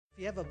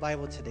You have a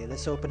Bible today.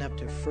 Let's open up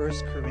to 1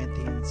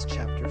 Corinthians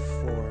chapter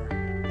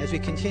 4. As we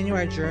continue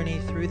our journey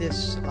through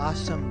this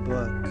awesome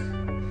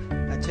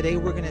book, today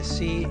we're going to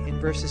see in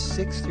verses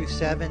 6 through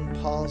 7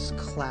 Paul's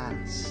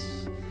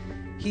class.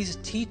 He's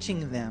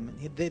teaching them.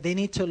 They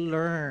need to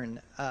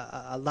learn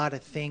a lot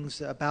of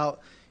things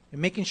about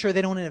making sure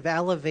they don't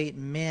elevate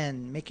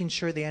men, making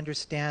sure they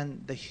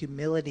understand the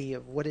humility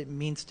of what it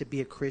means to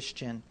be a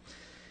Christian.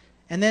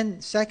 And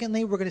then,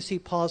 secondly, we're going to see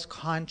Paul's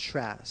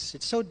contrast.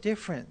 It's so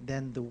different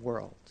than the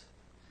world.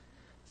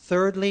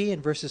 Thirdly,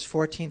 in verses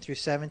 14 through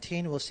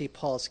 17, we'll see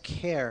Paul's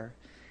care.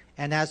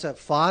 And as a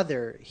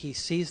father, he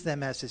sees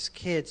them as his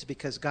kids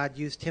because God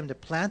used him to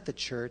plant the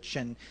church,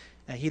 and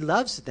he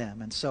loves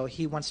them. And so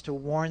he wants to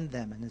warn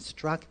them and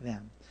instruct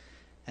them.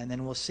 And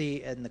then we'll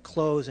see in the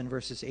close in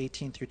verses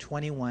 18 through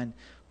 21,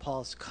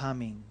 Paul's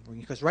coming.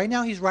 Because right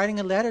now he's writing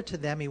a letter to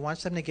them. He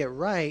wants them to get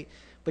right.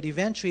 But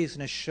eventually he's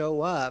going to show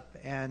up,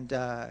 and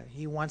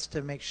he wants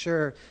to make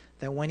sure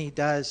that when he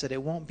does, that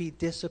it won't be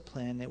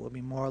discipline. It will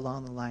be more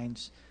along the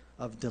lines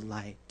of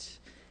delight.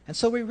 And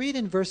so we read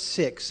in verse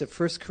 6 of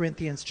 1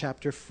 Corinthians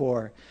chapter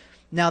 4,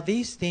 "Now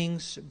these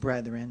things,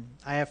 brethren,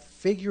 I have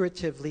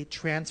figuratively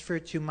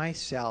transferred to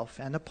myself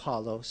and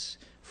Apollos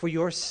for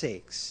your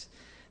sakes,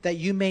 that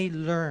you may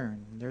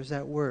learn," there's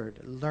that word,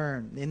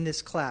 learn, in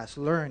this class,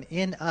 learn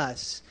in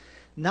us,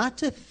 "not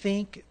to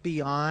think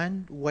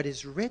beyond what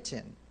is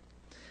written,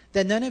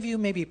 that none of you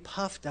may be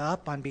puffed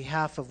up on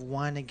behalf of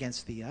one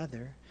against the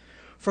other.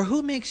 For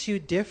who makes you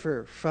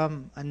differ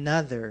from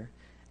another?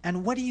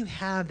 And what do you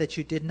have that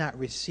you did not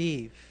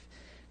receive?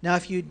 Now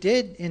if you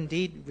did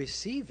indeed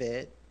receive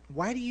it,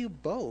 why do you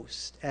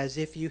boast as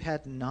if you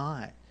had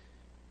not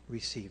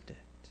received it?"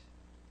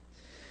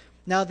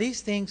 Now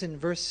these things in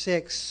verse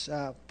 6,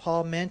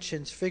 Paul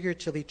mentions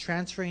figuratively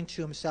transferring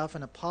to himself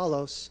and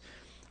Apollos,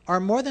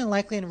 are more than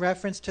likely in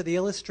reference to the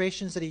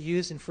illustrations that he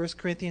used in 1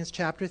 Corinthians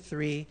chapter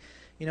 3,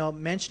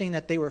 mentioning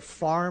that they were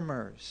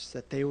farmers,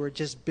 that they were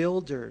just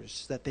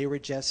builders, that they were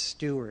just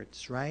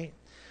stewards, right?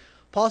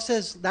 Paul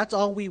says that's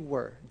all we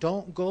were.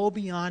 Don't go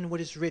beyond what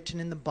is written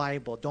in the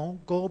Bible.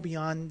 Don't go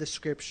beyond the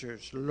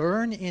scriptures.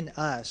 Learn in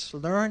us,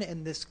 learn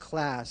in this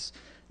class,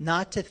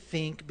 not to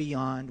think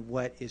beyond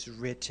what is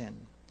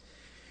written.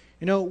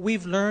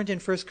 We've learned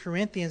in 1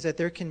 Corinthians that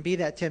there can be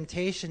that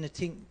temptation to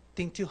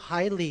think too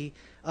highly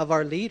of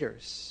our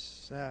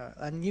leaders.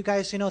 And you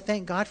guys,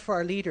 thank God for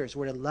our leaders.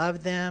 We're to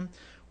love them.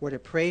 We're to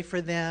pray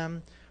for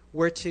them.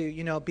 We're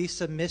to, be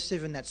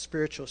submissive in that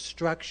spiritual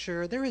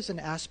structure. There is an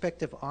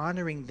aspect of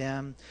honoring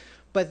them,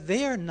 but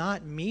they are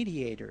not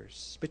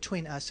mediators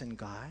between us and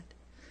God.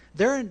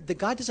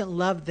 God doesn't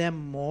love them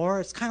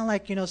more. It's kind of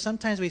like,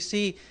 sometimes we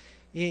see,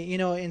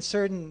 in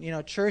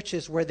certain,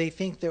 churches where they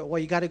think that, well,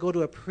 you got to go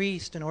to a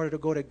priest in order to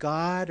go to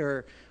God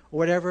or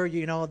whatever,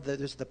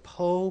 there's the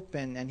Pope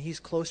and he's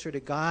closer to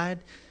God.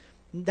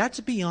 That's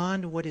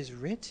beyond what is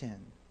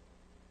written.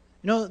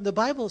 The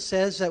Bible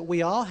says that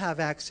we all have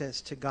access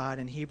to God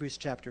in Hebrews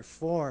chapter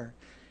 4.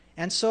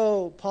 And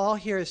so Paul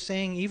here is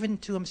saying, even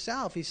to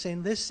himself, he's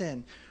saying,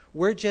 listen,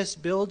 we're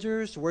just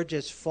builders, we're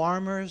just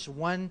farmers.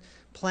 One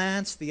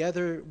plants, the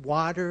other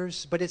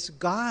waters, but it's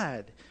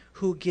God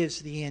who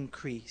gives the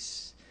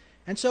increase.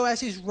 And so as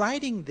he's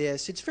writing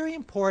this, it's very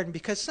important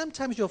because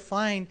sometimes you'll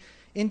find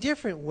in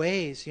different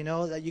ways,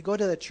 that you go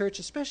to the church,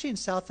 especially in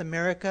South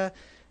America,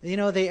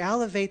 they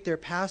elevate their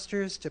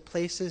pastors to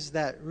places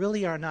that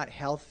really are not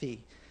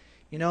healthy,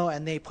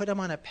 and they put them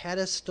on a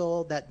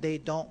pedestal that they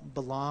don't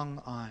belong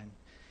on.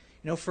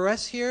 For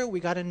us here, we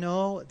got to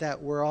know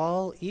that we're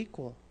all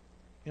equal,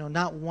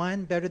 not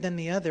one better than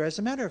the other. As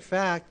a matter of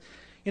fact,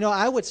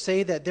 I would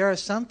say that there are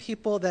some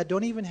people that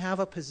don't even have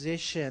a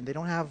position. They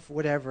don't have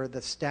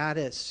the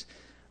status.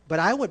 But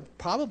I would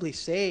probably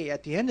say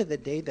at the end of the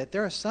day that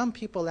there are some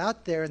people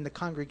out there in the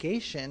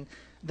congregation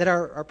that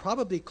are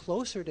probably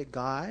closer to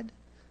God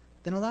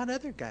than a lot of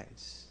other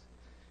guys.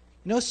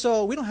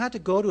 So we don't have to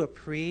go to a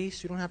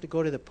priest. We don't have to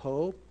go to the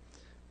Pope.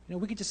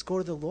 We could just go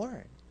to the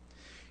Lord.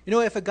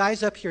 If a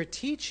guy's up here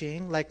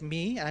teaching, like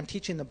me, and I'm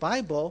teaching the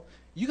Bible,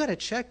 you got to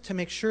check to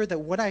make sure that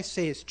what I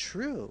say is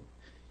true.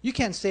 You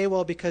can't say,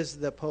 well, because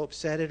the Pope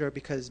said it, or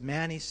because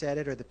Manny said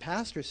it, or the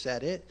pastor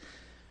said it.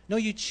 No,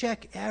 you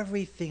check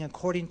everything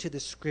according to the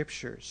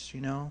scriptures,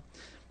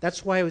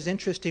 That's why it was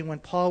interesting when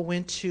Paul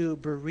went to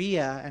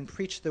Berea and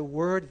preached the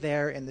word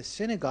there in the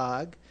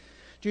synagogue.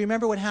 Do you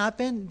remember what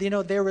happened? They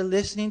were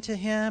listening to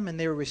him and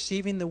they were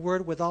receiving the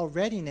word with all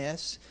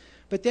readiness.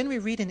 But then we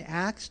read in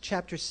Acts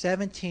chapter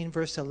 17,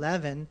 verse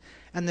 11,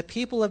 "And the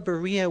people of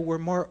Berea were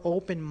more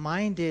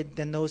open-minded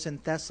than those in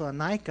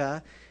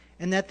Thessalonica,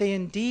 and that they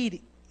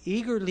indeed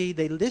eagerly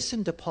they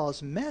listened to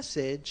Paul's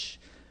message,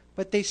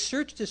 but they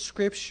searched the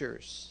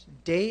scriptures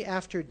day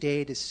after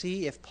day to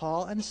see if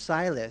Paul and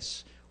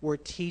Silas were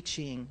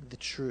teaching the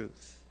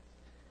truth."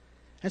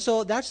 And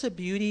so that's the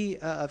beauty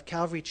of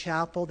Calvary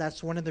Chapel.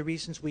 That's one of the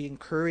reasons we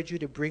encourage you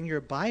to bring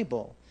your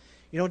Bible,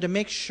 to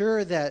make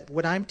sure that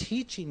what I'm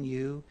teaching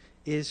you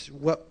is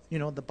what,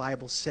 the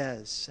Bible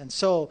says. And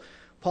so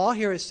Paul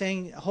here is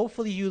saying,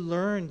 hopefully you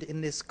learned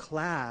in this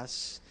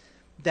class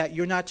that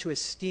you're not to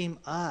esteem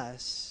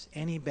us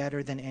any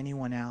better than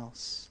anyone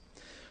else.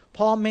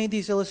 Paul made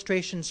these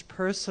illustrations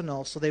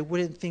personal so they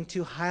wouldn't think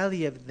too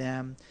highly of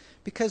them,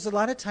 because a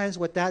lot of times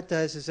what that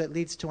does is it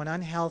leads to an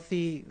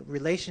unhealthy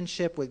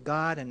relationship with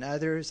God and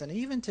others, and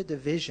even to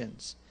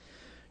divisions.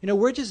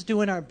 We're just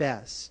doing our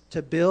best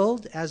to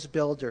build as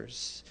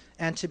builders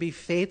and to be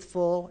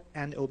faithful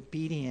and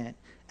obedient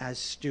as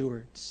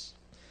stewards.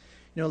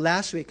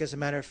 Last week, as a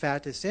matter of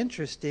fact, it's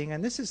interesting,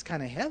 and this is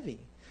kind of heavy.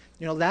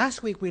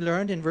 Last week we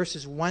learned in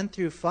verses 1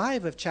 through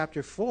 5 of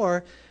chapter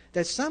 4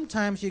 that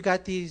sometimes you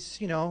got these,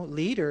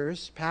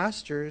 leaders,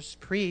 pastors,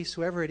 priests,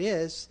 whoever it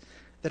is,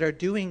 that are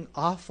doing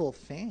awful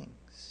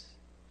things.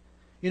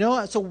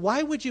 So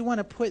why would you want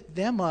to put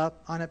them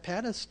up on a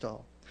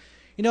pedestal?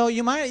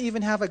 You might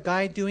even have a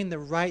guy doing the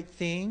right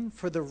thing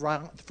for the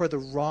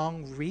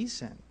wrong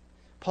reason.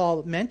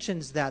 Paul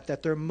mentions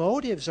that their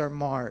motives are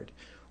marred.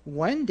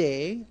 One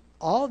day,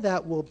 all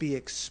that will be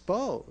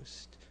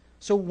exposed.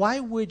 So why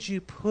would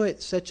you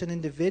put such an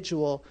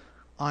individual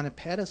on a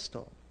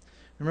pedestal?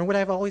 Remember what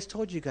I've always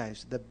told you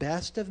guys. The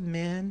best of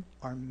men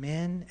are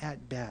men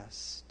at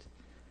best.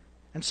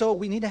 And so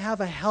we need to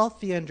have a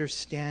healthy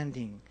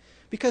understanding.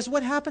 Because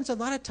what happens a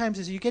lot of times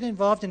is you get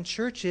involved in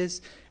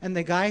churches and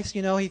the guy,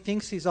 he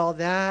thinks he's all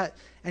that,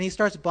 and he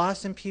starts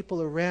bossing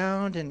people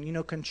around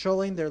and,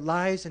 controlling their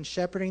lives and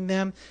shepherding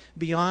them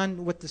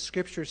beyond what the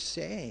scriptures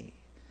say.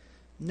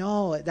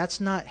 No,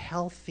 that's not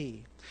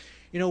healthy.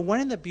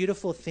 One of the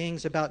beautiful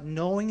things about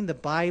knowing the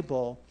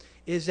Bible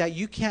is that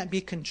you can't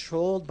be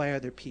controlled by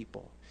other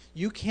people.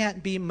 You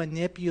can't be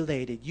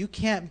manipulated. You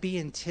can't be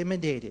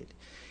intimidated.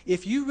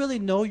 If you really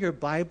know your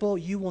Bible,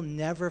 you will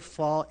never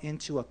fall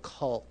into a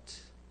cult.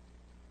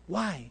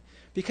 Why?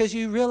 Because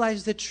you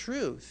realize the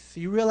truth.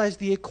 You realize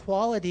the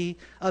equality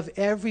of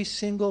every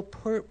single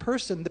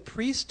person, the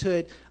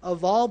priesthood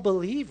of all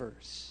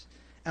believers.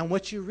 And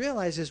what you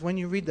realize is when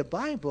you read the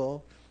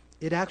Bible,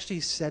 it actually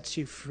sets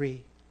you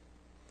free.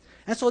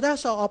 And so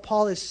that's all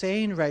Paul is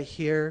saying right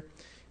here.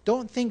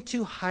 Don't think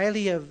too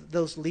highly of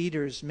those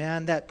leaders,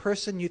 man. That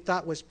person you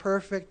thought was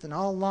perfect and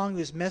all along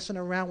was messing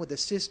around with the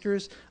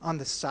sisters on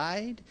the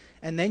side.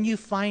 And then you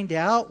find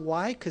out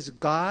why? Because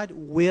God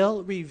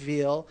will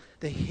reveal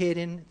the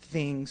hidden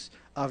things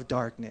of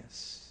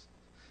darkness.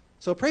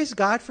 So praise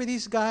God for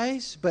these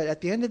guys, but at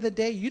the end of the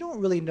day, you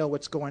don't really know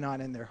what's going on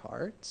in their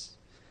hearts.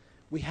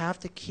 We have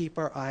to keep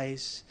our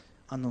eyes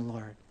on the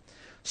Lord.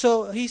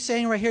 So he's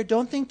saying right here,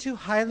 don't think too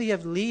highly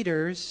of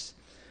leaders.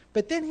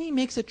 But then he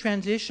makes a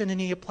transition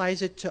and he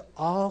applies it to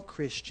all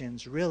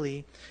Christians,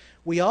 really.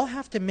 We all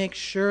have to make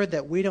sure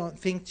that we don't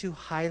think too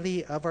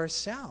highly of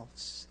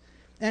ourselves.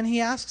 And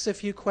he asks a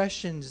few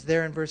questions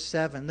there in verse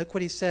 7. Look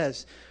what he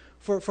says.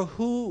 For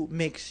who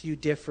makes you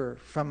differ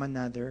from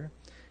another?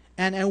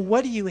 And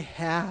what do you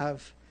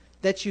have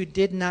that you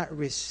did not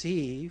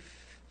receive?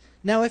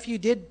 Now, if you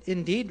did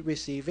indeed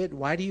receive it,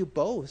 why do you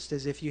boast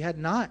as if you had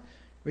not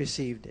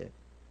received it?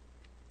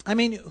 I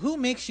mean, who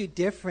makes you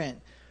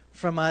different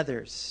from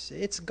others?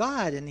 It's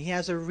God, and he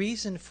has a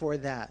reason for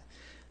that.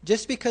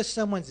 Just because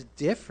someone's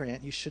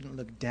different, you shouldn't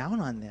look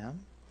down on them.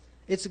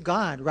 It's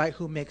God, right,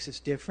 who makes us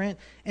different.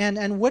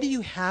 And what do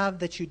you have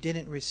that you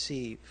didn't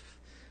receive?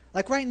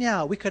 Like right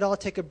now, we could all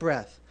take a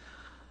breath.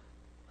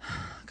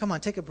 Come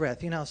on, take a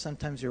breath.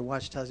 Sometimes your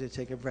watch tells you to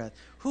take a breath.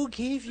 Who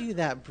gave you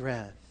that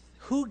breath?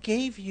 Who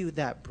gave you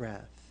that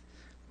breath?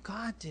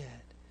 God did.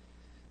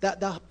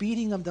 The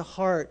beating of the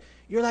heart.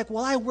 You're like,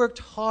 well, I worked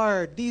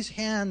hard. These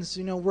hands,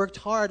 worked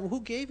hard. Well,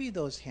 who gave you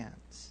those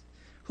hands?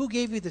 Who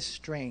gave you the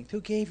strength?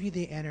 Who gave you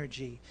the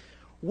energy?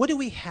 What do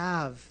we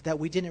have that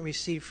we didn't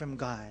receive from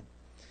God?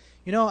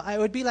 It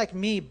would be like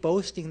me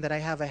boasting that I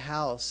have a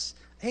house.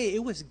 Hey,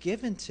 it was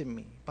given to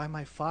me by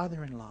my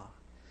father-in-law.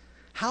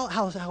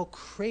 How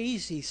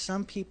crazy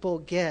some people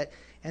get,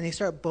 and they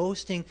start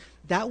boasting.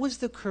 That was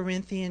the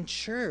Corinthian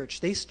church.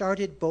 They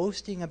started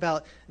boasting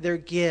about their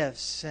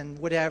gifts and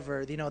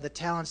whatever, the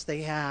talents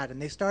they had.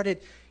 And they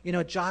started,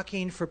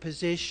 jockeying for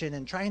position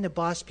and trying to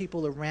boss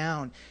people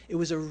around. It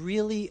was a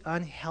really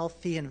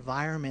unhealthy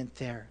environment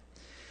there.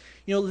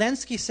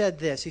 Lenski said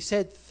this. He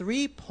said,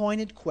 3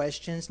 pointed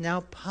questions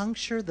now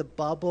puncture the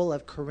bubble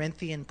of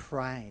Corinthian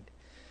pride.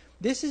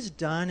 This is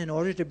done in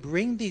order to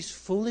bring these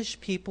foolish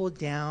people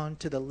down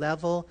to the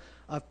level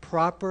of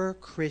proper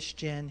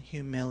Christian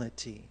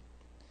humility.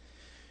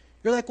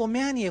 You're like, well,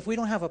 Manny, if we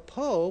don't have a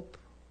pope,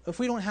 if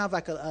we don't have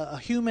like a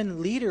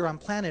human leader on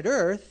planet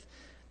Earth,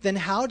 then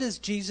how does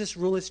Jesus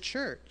rule his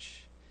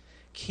church?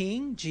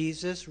 King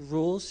Jesus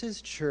rules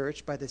his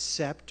church by the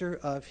scepter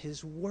of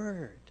his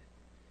word.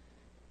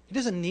 He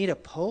doesn't need a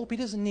pope. He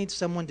doesn't need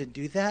someone to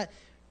do that.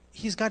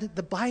 He's got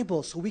the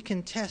Bible, so we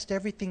can test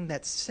everything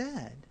that's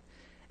said.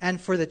 And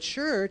for the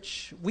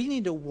church, we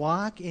need to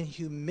walk in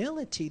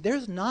humility.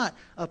 There's not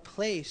a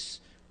place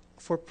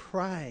for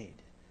pride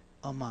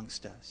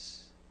amongst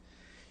us.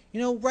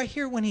 Right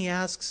here when he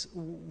asks,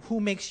 who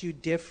makes you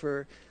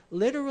differ,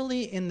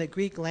 literally in the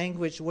Greek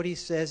language, what he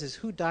says is,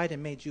 who died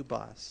and made you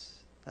boss?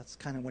 That's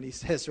kind of what he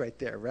says right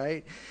there,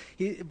 right?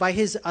 By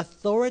his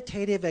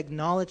authoritative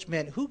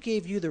acknowledgement, who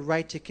gave you the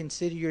right to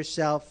consider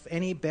yourself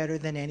any better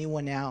than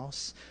anyone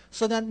else?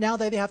 So that now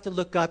they have to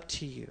look up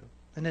to you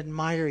and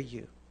admire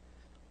you.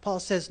 Paul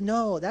says,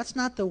 no, that's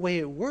not the way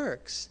it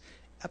works.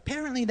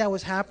 Apparently that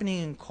was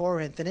happening in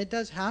Corinth, and it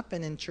does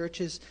happen in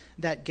churches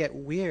that get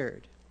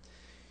weird.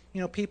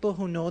 You know, people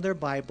who know their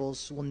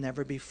Bibles will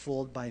never be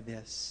fooled by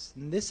this.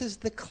 And this is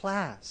the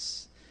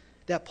class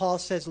that Paul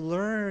says,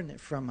 learn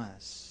from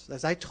us.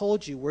 As I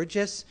told you, we're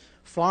just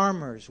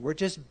farmers. We're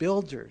just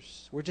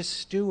builders. We're just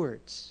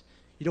stewards.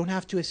 You don't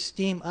have to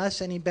esteem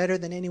us any better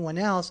than anyone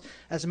else.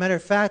 As a matter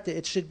of fact,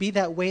 it should be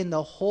that way in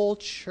the whole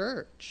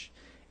church.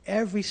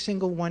 Every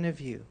single one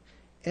of you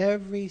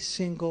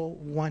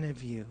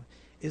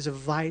is a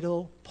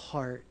vital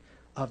part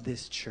of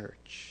this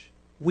church.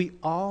 We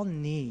all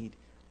need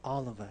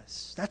all of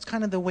us. That's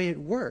kind of the way it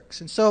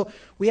works. And so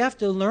we have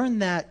to learn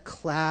that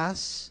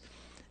class.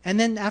 And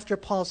then after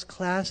Paul's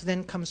class,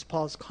 then comes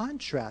Paul's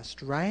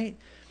contrast, right?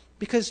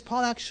 Because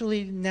Paul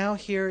actually now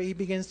here, he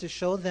begins to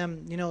show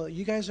them, you know,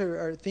 you guys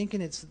are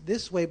thinking it's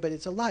this way, but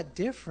it's a lot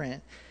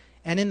different.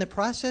 And in the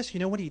process, you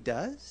know what he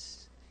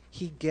does?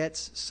 He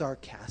gets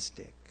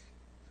sarcastic.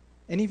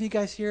 Any of you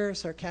guys here are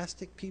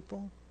sarcastic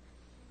people?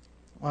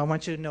 Well, I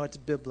want you to know it's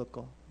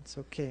biblical. It's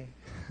okay.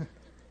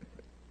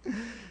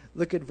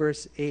 Look at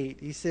verse 8.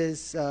 He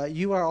says,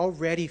 you are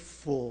already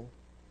full.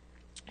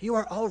 You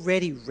are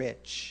already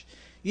rich.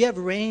 You have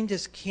reigned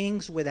as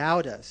kings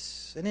without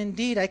us. And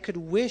indeed, I could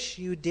wish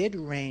you did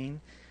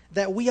reign,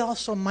 that we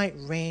also might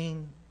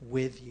reign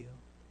with you.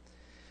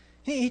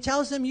 He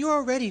tells them, you're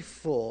already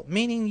full,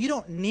 meaning you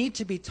don't need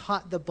to be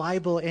taught the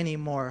Bible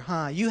anymore,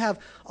 You have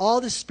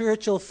all the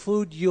spiritual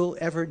food you'll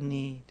ever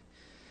need.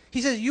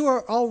 He says, you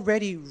are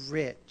already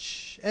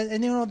rich.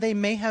 And you know, they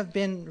may have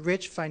been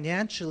rich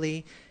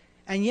financially,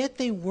 and yet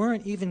they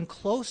weren't even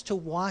close to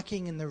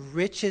walking in the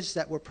riches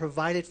that were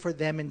provided for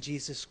them in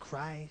Jesus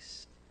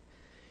Christ.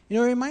 You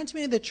know, it reminds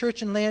me of the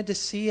church in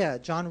Laodicea.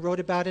 John wrote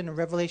about it in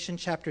Revelation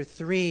chapter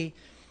 3,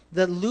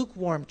 the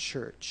lukewarm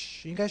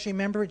church. You guys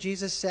remember what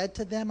Jesus said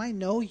to them? I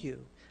know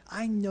you.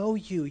 I know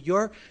you.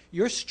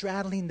 You're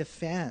straddling the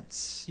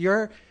fence.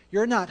 You're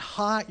not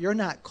hot. You're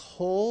not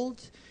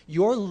cold.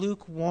 You're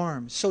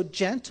lukewarm. So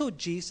gentle,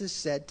 Jesus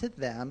said to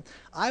them,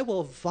 I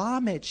will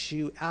vomit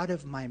you out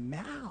of my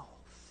mouth.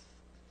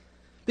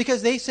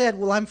 Because they said,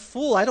 well, I'm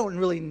full. I don't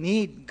really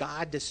need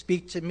God to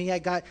speak to me. I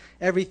got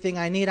everything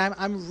I need.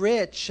 I'm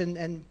rich.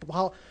 And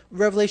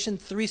Revelation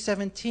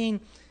 3:17,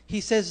 he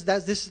says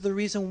that this is the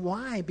reason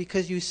why.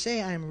 Because you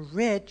say I'm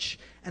rich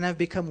and I've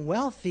become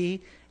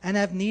wealthy and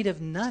have need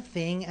of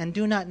nothing and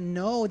do not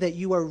know that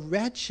you are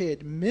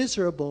wretched,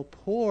 miserable,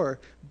 poor,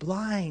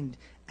 blind,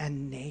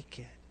 and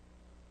naked.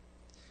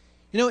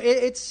 You know,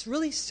 it's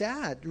really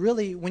sad,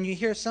 really, when you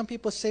hear some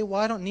people say, well,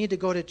 I don't need to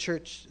go to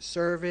church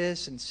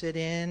service and sit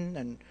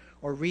in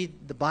or read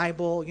the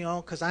Bible, you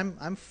know, because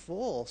I'm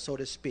full, so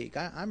to speak.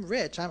 I'm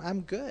rich.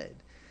 I'm good.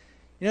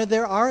 You know,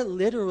 there are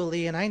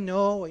literally, and I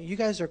know you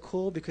guys are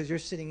cool because you're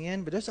sitting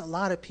in, but there's a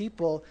lot of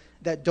people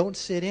that don't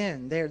sit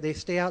in. They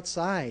stay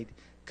outside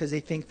because they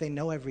think they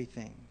know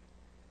everything.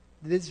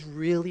 This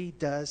really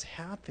does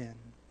happen.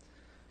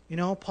 You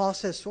know, Paul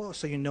says, well,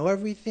 so you know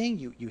everything?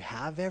 You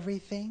have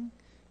everything?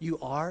 You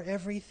are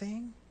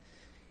everything?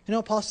 You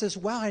know, Paul says,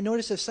 wow, I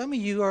notice that some of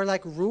you are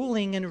like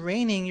ruling and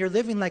reigning. You're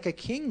living like a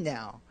king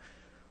now.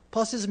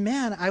 Paul says,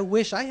 man, I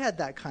wish I had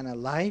that kind of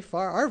life.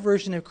 Our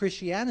version of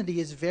Christianity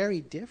is very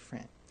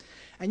different.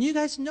 And you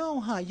guys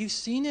know, you've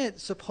seen it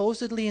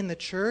supposedly in the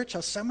church,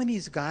 how some of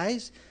these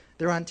guys,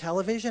 they're on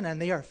television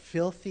and they are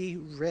filthy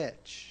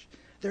rich.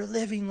 They're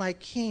living like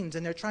kings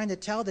and they're trying to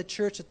tell the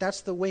church that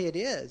that's the way it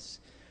is.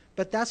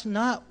 But that's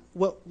not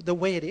the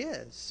way it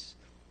is.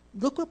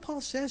 Look what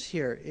Paul says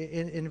here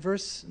in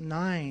verse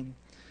 9.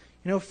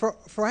 You know,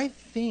 for I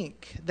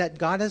think that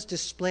God has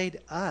displayed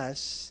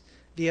us,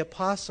 the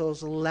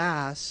apostles,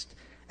 last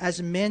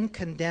as men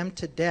condemned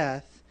to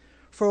death,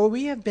 for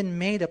we have been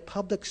made a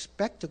public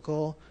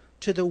spectacle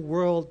to the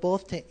world,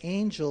 both to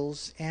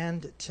angels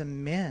and to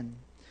men.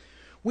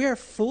 We are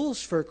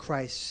fools for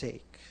Christ's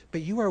sake,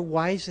 but you are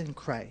wise in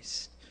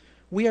Christ.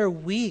 We are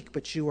weak,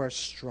 but you are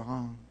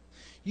strong.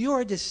 You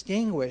are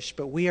distinguished,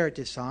 but we are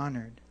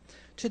dishonored.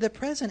 To the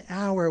present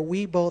hour,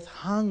 we both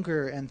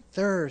hunger and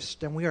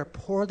thirst, and we are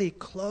poorly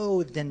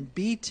clothed and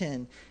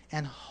beaten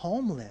and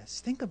homeless.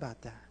 Think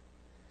about that.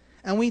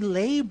 And we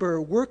labor,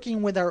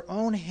 working with our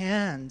own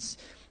hands.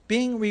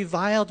 Being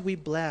reviled, we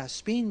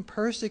bless. Being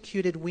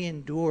persecuted, we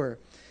endure.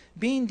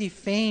 Being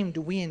defamed,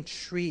 we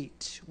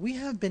entreat. We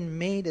have been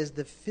made as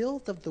the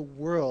filth of the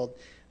world,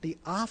 the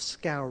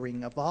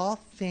offscouring of all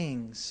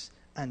things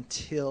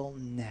until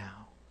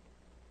now.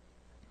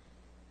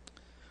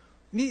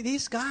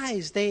 These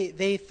guys,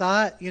 they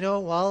thought, you know,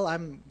 well,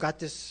 I'm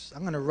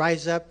going to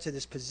rise up to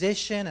this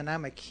position, and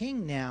I'm a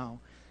king now,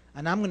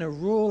 and I'm going to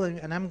rule,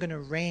 and I'm going to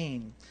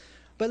reign.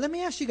 But let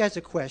me ask you guys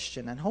a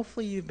question, and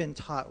hopefully you've been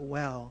taught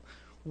well.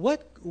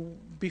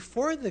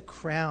 Before the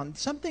crown,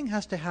 something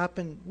has to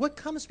happen. What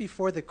comes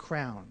before the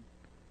crown?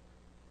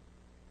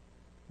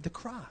 the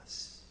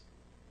cross.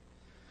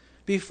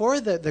 Before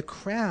the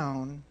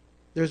crown,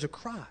 there's a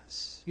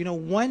cross.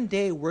 One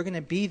day we're going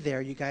to be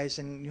there, you guys,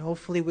 and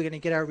hopefully we're going to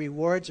get our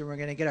rewards and we're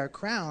going to get our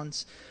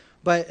crowns.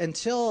 But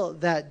until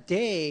that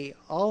day,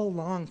 all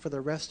along for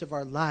the rest of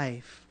our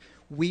life,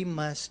 we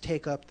must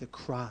take up the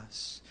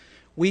cross.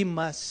 We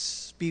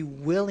must be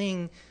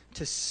willing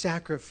to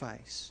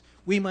sacrifice.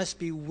 We must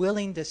be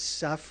willing to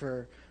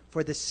suffer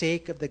for the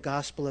sake of the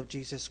gospel of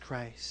Jesus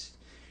Christ.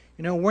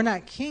 We're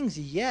not kings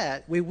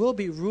yet. We will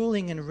be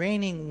ruling and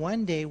reigning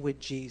one day with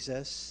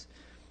Jesus.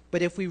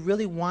 But if we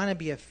really want to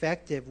be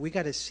effective, we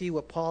got to see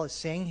what Paul is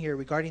saying here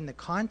regarding the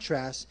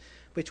contrast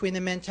between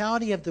the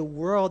mentality of the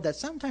world that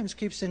sometimes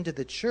creeps into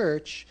the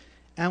church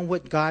and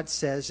what God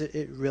says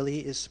it really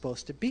is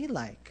supposed to be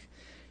like.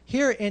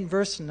 Here in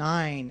verse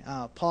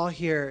 9, Paul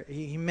here,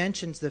 he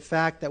mentions the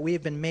fact that we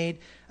have been made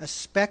a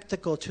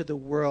spectacle to the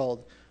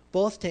world,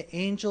 both to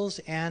angels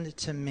and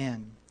to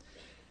men.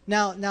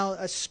 Now,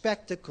 a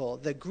spectacle,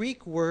 the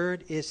Greek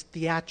word is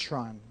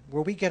theatron,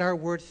 where we get our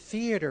word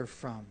theater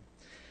from.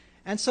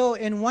 And so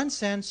in one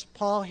sense,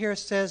 Paul here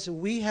says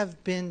we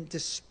have been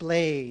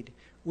displayed,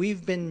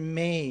 we've been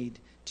made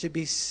to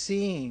be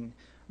seen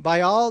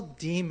by all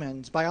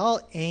demons, by all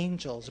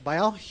angels, by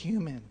all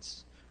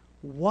humans.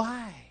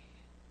 Why?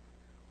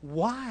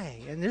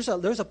 And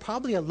there's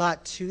probably a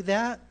lot to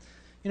that,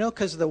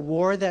 because of the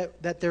war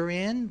that they're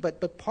in.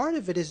 But part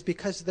of it is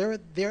because they're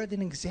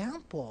an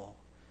example.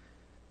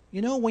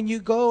 When you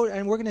go,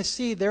 and we're going to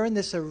see they're in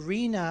this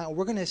arena,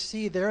 we're going to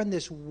see they're in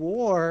this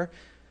war.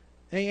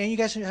 And you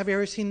guys, have you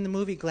ever seen the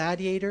movie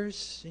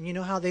Gladiators? And you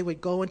know how they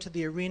would go into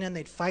the arena and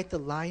they'd fight the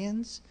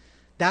lions?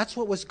 That's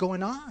what was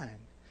going on.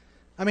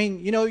 I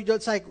mean,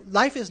 it's like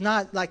life is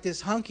not like this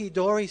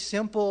hunky-dory,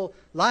 simple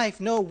life.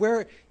 No,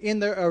 we're in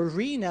the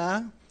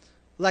arena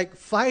like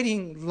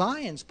fighting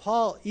lions.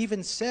 Paul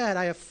even said,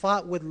 I have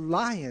fought with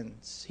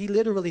lions. He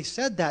literally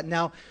said that.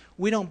 Now,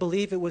 we don't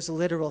believe it was a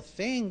literal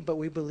thing, but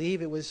we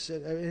believe it was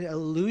an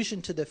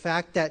allusion to the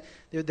fact that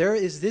there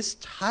is this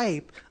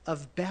type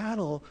of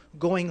battle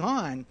going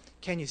on.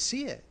 Can you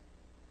see it?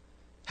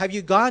 Have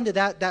you gone to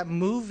that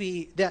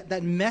movie,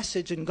 that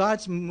message in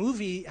God's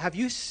movie? Have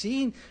you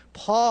seen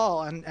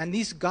Paul and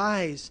these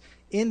guys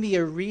in the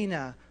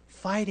arena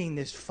fighting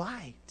this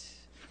fight?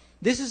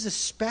 This is a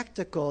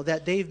spectacle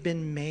that they've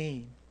been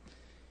made.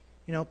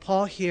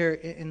 Paul here,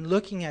 in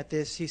looking at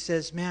this, he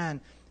says, man,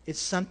 it's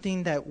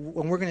something that,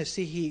 when we're going to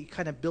see, he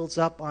kind of builds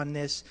up on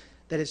this,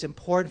 that is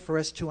important for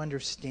us to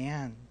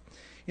understand.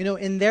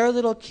 In their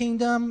little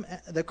kingdom,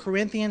 the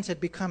Corinthians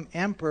had become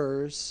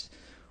emperors,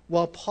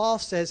 while Paul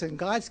says in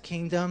God's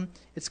kingdom,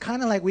 it's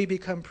kind of like we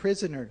become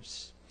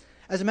prisoners.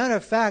 As a matter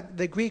of fact,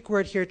 the Greek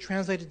word here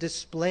translated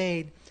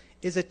displayed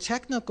is a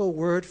technical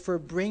word for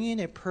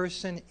bringing a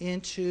person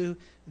into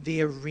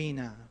the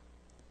arena.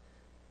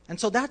 And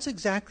so that's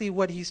exactly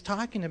what he's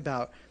talking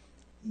about.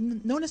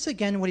 Notice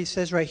again what he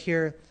says right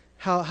here,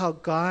 how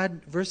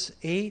God, verse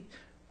 8,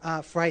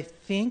 for I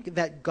think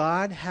that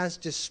God has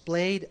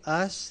displayed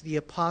us, the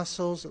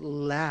apostles,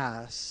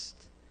 last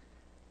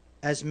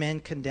as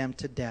men condemned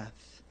to death.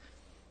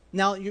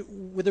 Now,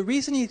 with the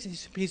reason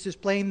he's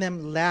displaying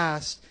them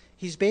last,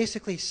 he's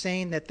basically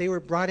saying that they were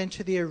brought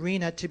into the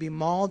arena to be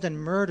mauled and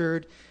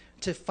murdered,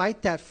 to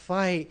fight that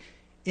fight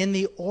in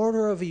the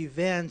order of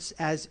events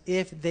as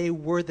if they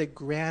were the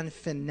grand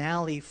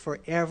finale for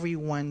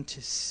everyone to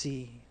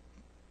see.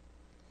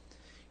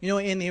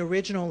 In the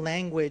original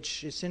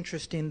language, it's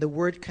interesting, the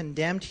word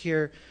condemned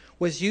here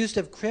was used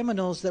of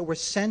criminals that were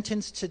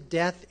sentenced to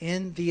death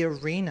in the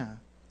arena.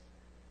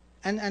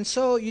 And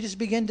so you just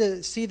begin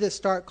to see the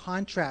stark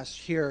contrast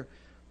here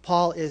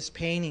Paul is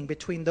painting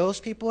between those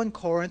people in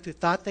Corinth who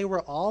thought they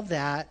were all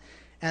that,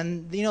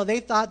 and they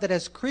thought that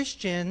as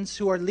Christians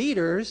who are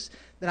leaders,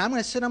 that I'm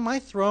going to sit on my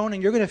throne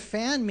and you're going to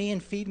fan me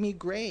and feed me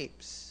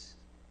grapes.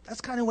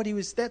 That's kind of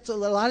that's what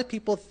a lot of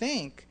people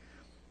think.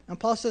 And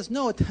Paul says,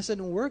 no, it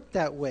doesn't work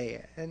that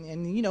way.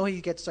 And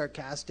he gets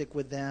sarcastic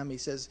with them. He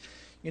says,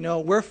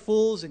 we're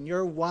fools and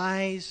you're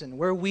wise, and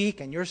we're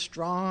weak and you're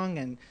strong,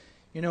 and,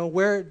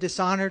 we're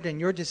dishonored and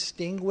you're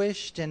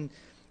distinguished. And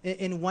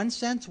in one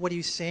sense, what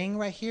he's saying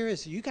right here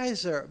is, you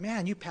guys are,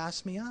 man, you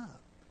pass me up.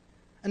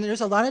 And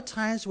there's a lot of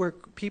times where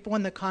people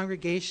in the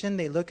congregation,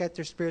 they look at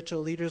their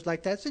spiritual leaders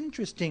like that's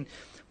interesting.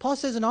 Paul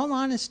says, in all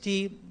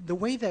honesty, the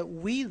way that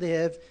we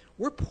live,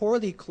 we're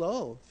poorly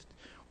clothed.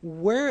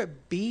 We're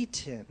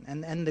beaten.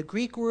 And the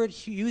Greek word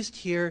used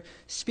here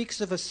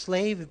speaks of a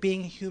slave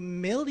being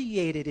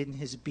humiliated in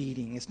his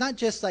beating. It's not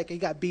just like he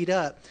got beat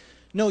up.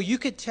 No, you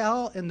could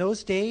tell in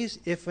those days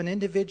if an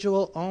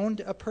individual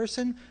owned a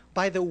person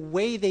by the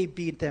way they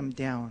beat them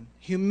down,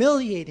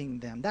 humiliating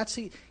them.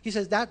 He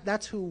says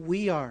that's who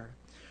we are.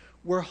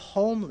 We're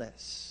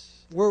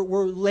homeless.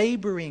 We're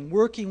laboring,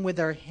 working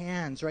with our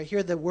hands. Right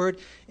here, the word,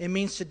 it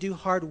means to do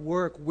hard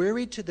work,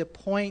 weary to the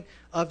point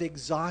of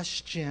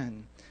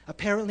exhaustion.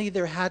 Apparently,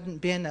 there hadn't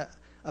been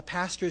a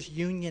pastor's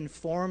union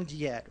formed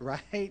yet,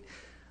 right?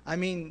 I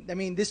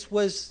mean, this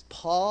was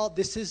Paul.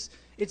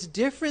 It's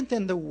different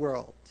than the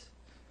world.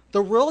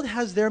 The world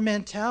has their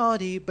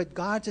mentality, but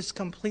God's is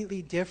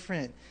completely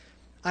different.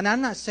 And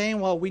I'm not saying,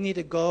 well, we need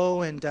to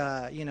go and,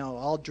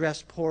 all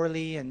dress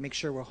poorly and make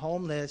sure we're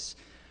homeless.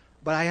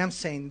 But I am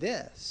saying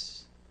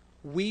this.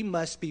 We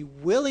must be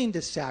willing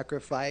to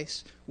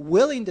sacrifice,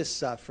 willing to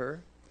suffer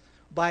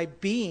by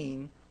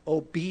being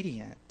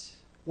obedient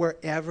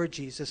wherever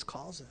Jesus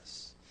calls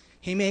us.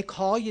 He may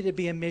call you to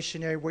be a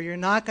missionary where you're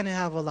not going to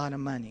have a lot of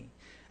money.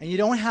 And you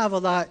don't have a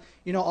lot,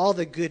 all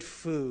the good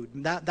food.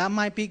 That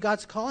might be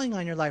God's calling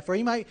on your life. Or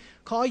He might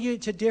call you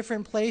to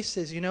different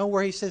places,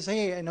 where He says,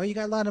 hey, I know you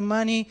got a lot of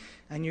money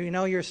and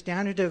your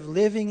standard of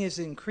living is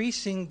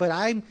increasing, but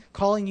I'm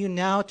calling you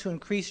now to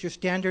increase your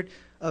standard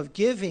of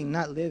giving,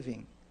 not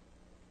living.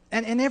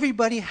 And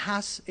everybody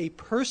has a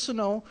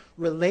personal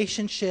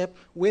relationship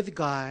with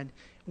God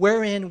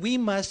wherein we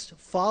must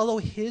follow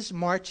His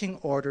marching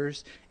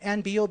orders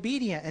and be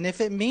obedient. And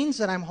if it means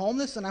that I'm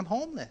homeless, then I'm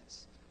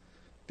homeless.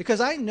 Because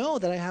I know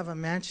that I have a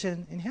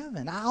mansion in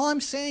heaven. All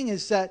I'm saying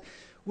is that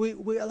we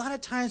a lot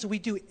of times we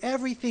do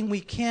everything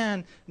we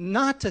can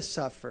not to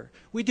suffer.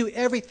 We do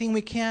everything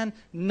we can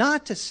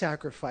not to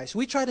sacrifice.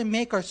 We try to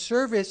make our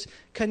service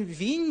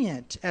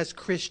convenient as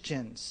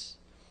Christians.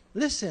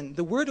 Listen,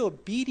 the word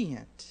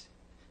obedient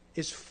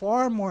is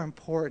far more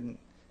important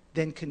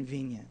than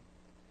convenient.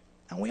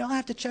 And we all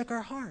have to check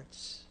our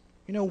hearts.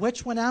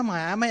 Which one am I?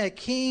 Am I a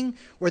king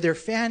where they're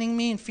fanning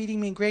me and feeding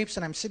me grapes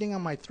and I'm sitting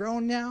on my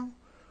throne now?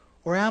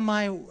 Or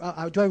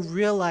do I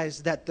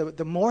realize that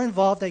the more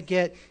involved I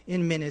get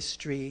in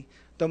ministry,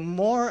 the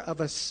more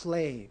of a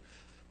slave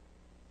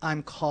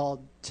I'm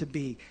called to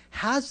be?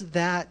 Has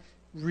that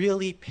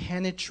really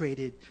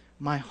penetrated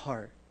my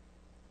heart?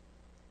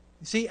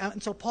 See,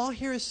 and so Paul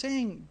here is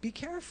saying, be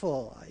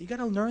careful. You got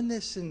to learn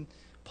this in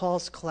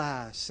Paul's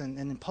class and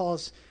in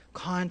Paul's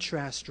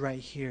contrast right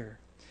here.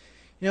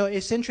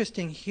 It's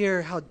interesting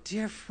here how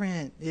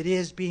different it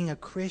is being a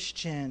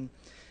Christian.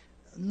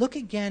 Look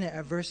again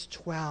at verse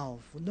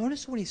 12.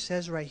 Notice what he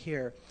says right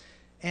here.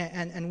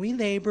 And we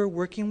labor,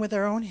 working with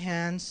our own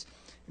hands,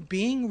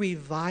 being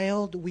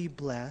reviled, we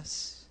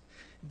bless,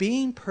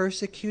 being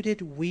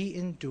persecuted, we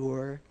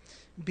endure,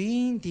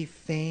 being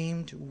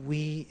defamed,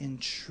 we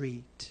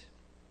entreat.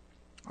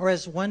 Or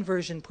as one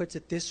version puts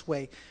it this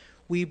way,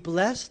 we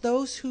bless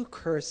those who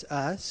curse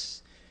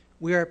us,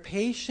 we are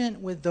patient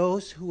with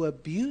those who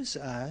abuse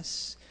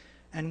us,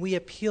 and we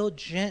appeal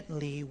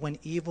gently when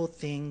evil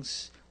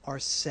things are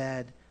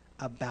said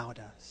about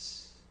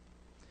us.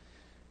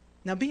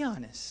 Now be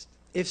honest.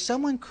 If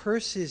someone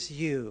curses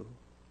you,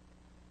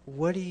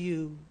 what do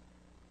you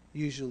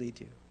usually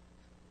do?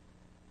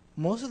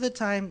 Most of the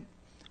time,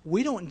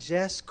 we don't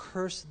just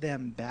curse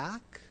them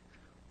back.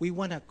 We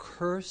want to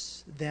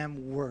curse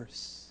them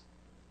worse.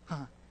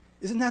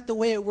 Isn't that the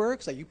way it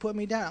works? Like, you put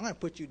me down, I'm going to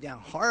put you down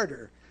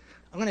harder.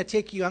 I'm going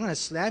to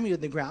slam you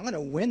to the ground. I'm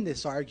going to win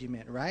this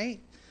argument, right?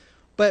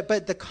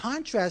 But the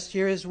contrast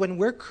here is when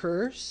we're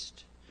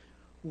cursed,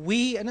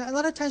 and a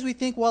lot of times we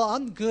think, well,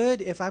 I'm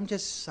good if I'm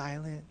just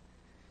silent.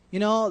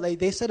 Like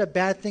they said a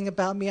bad thing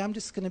about me, I'm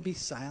just going to be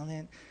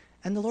silent.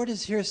 And the Lord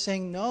is here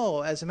saying,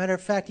 no, as a matter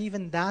of fact,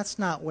 even that's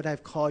not what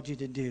I've called you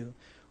to do.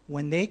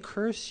 When they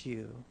curse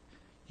you,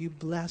 you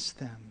bless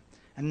them.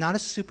 And not a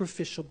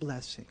superficial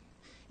blessing.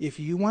 If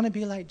you want to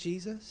be like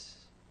Jesus,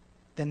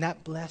 then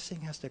that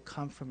blessing has to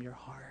come from your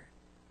heart.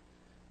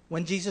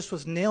 When Jesus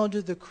was nailed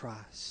to the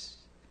cross,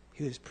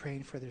 He was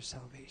praying for their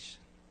salvation.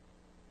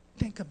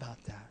 Think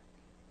about that.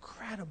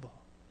 Incredible.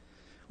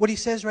 What He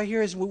says right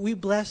here is, we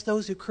bless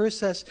those who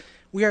curse us.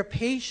 We are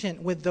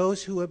patient with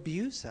those who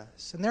abuse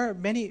us. And there are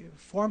many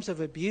forms of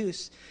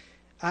abuse.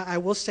 I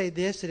will say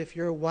this, that if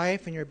you're a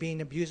wife and you're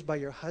being abused by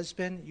your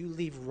husband, you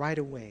leave right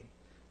away.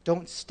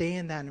 Don't stay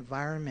in that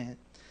environment.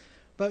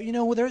 But,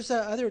 there's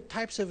other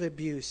types of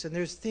abuse, and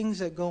there's things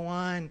that go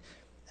on.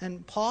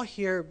 And Paul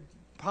here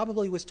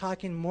probably was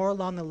talking more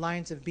along the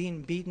lines of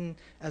being beaten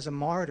as a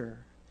martyr.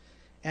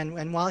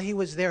 And while he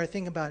was there,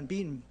 think about it,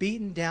 being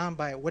beaten down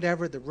by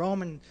whatever, the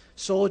Roman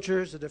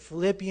soldiers or the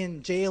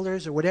Philippian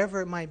jailers or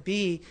whatever it might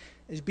be,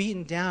 is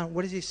beaten down.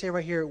 What does he say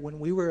right here? When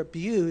we were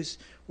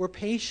abused, we're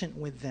patient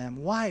with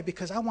them. Why?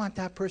 Because I want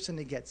that person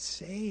to get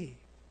saved.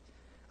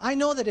 I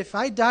know that if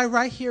I die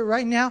right here,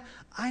 right now,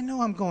 I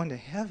know I'm going to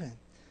heaven.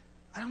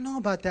 I don't know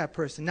about that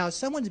person. Now, if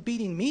someone's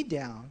beating me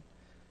down,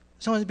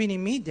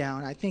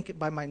 I think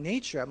by my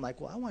nature, I'm like,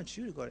 well, I want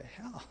you to go to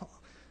hell.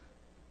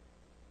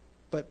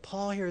 But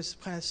Paul here is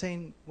kind of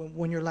saying,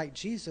 when you're like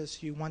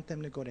Jesus, you want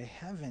them to go to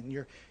heaven.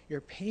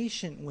 You're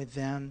patient with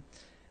them.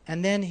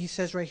 And then he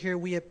says right here,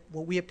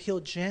 we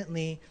appeal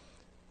gently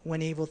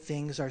when evil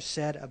things are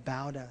said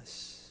about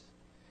us.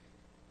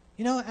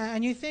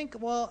 And you think,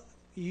 well,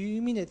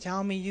 you mean to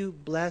tell me you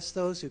bless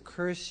those who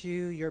curse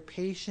you, you're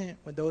patient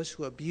with those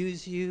who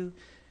abuse you,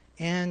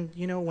 and,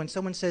 when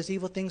someone says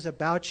evil things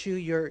about you,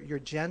 you're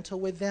gentle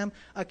with them?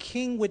 A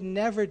king would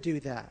never do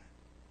that.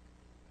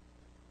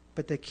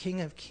 But the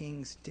King of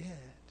Kings did.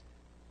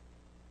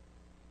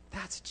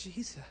 That's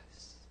Jesus.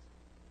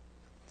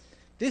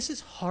 This is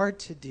hard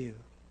to do.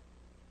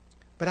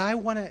 But I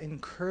want to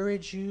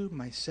encourage you,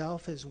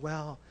 myself as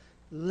well,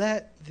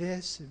 Let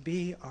this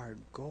be our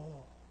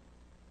goal.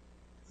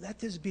 Let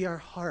this be our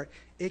heart.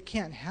 It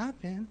can't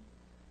happen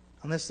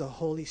unless the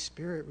Holy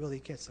Spirit really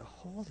gets a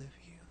hold of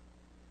you.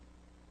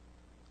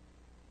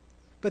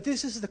 But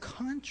this is the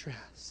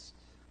contrast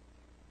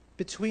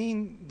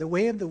between the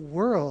way of the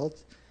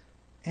world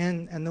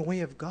and the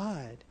way of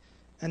God.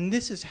 And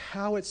this is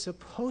how it's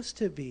supposed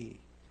to be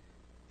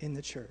in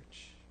the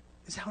church.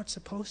 This is how it's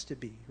supposed to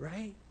be,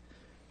 right?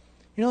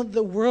 You know,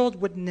 the world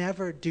would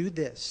never do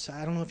this.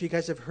 I don't know if you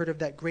guys have heard of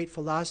that great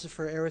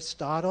philosopher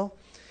Aristotle.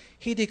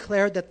 He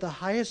declared that the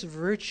highest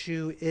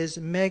virtue is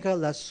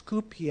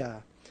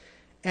megaloskopia.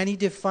 And he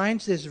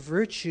defines this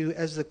virtue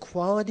as the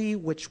quality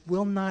which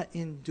will not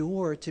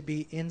endure to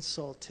be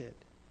insulted.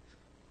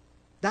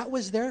 That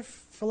was their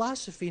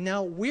philosophy.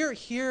 Now, we're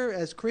here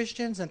as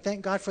Christians, and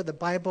thank God for the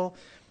Bible.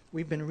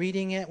 We've been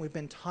reading it, we've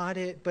been taught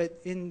it. But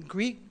in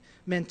Greek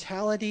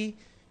mentality,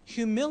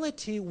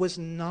 humility was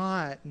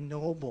not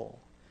noble.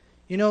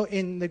 You know,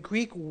 in the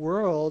Greek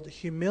world,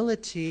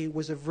 humility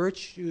was a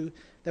virtue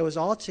that was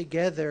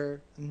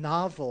altogether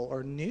novel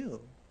or new.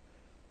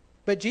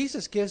 But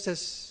Jesus gives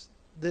us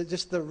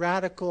just the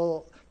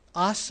radical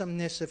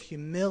awesomeness of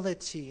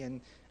humility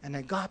and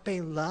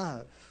agape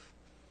love.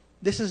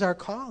 This is our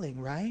calling,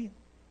 right?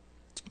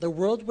 The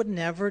world would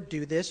never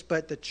do this,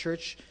 but the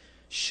church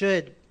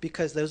should,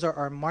 because those are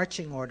our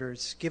marching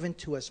orders given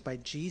to us by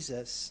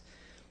Jesus.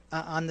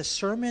 On the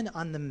Sermon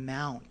on the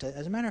Mount,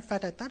 as a matter of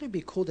fact, I thought it'd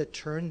be cool to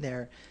turn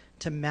there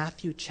to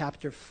Matthew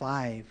chapter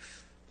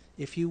 5,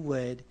 if you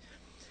would.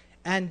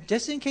 And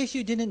just in case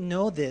you didn't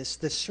know this,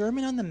 the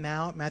Sermon on the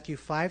Mount, Matthew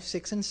 5,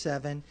 6, and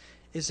 7,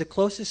 is the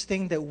closest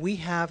thing that we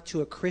have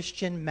to a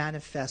Christian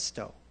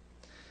manifesto.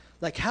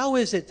 Like, how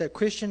is it that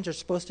Christians are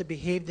supposed to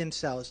behave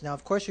themselves? Now,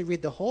 of course, we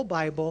read the whole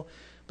Bible,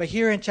 but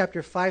here in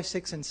chapter 5,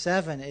 6, and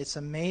 7, it's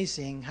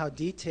amazing how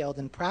detailed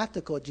and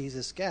practical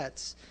Jesus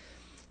gets.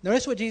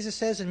 Notice what Jesus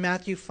says in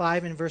Matthew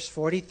 5 and verse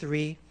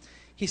 43.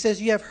 He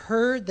says, "You have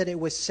heard that it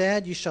was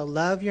said, you shall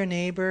love your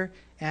neighbor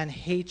and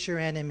hate your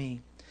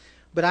enemy.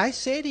 But I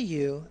say to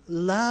you,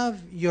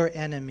 love your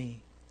enemy.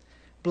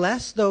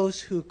 Bless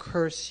those who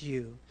curse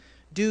you.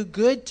 Do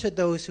good to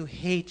those who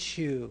hate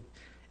you.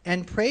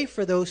 And pray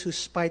for those who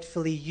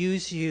spitefully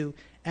use you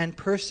and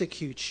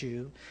persecute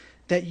you,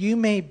 that you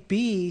may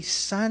be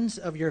sons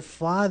of your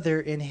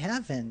Father in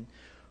heaven.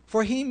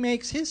 For he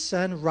makes his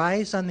sun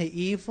rise on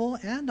the evil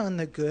and on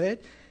the good,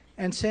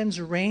 and sends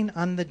rain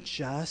on the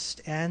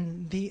just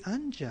and the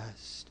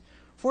unjust.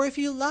 For if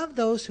you love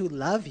those who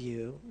love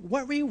you,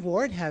 what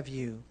reward have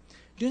you?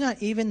 Do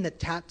not even the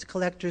tax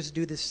collectors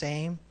do the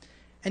same?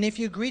 And if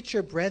you greet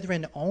your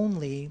brethren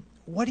only,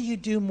 what do you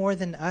do more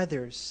than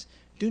others?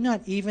 Do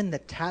not even the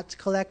tax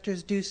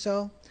collectors do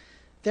so?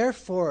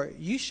 Therefore,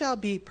 you shall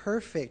be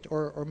perfect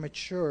or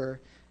mature,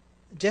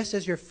 just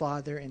as your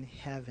Father in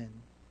heaven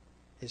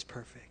is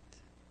perfect."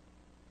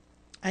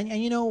 And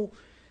you know,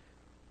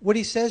 what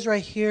he says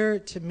right here,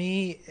 to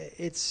me,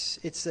 it's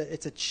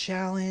a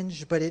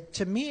challenge, but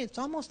to me, it's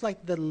almost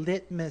like the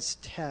litmus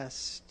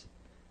test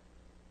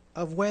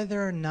of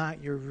whether or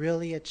not you're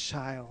really a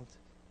child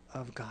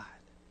of God.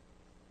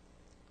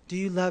 Do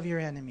you love your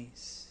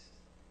enemies?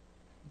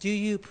 Do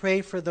you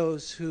pray for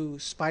those who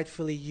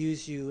spitefully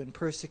use you and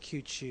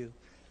persecute you?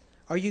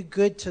 Are you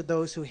good to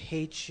those who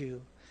hate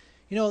you?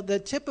 You know, the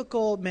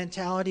typical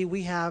mentality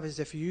we have is,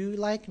 if you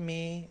like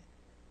me,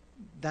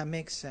 that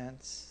makes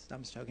sense.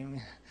 I'm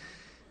joking.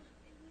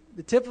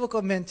 The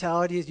typical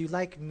mentality is, you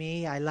like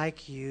me, I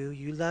like you.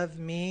 You love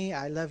me,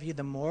 I love you.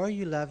 The more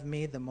you love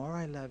me, the more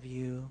I love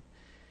you.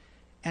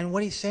 And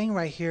what he's saying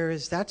right here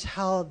is that's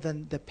how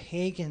the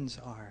pagans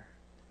are.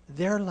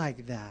 They're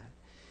like that.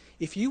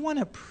 If you want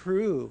to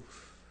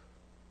prove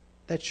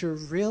that you're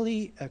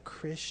really a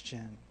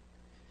Christian,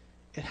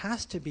 it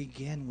has to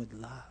begin with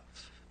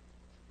love.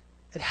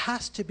 It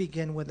has to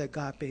begin with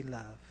agape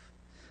love,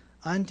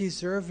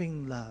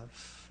 undeserving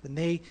love. And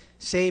they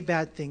say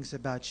bad things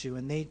about you,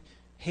 and they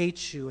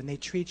hate you, and they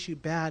treat you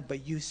bad,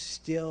 but you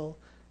still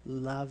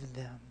love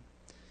them.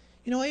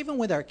 You know, even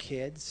with our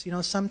kids, you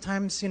know,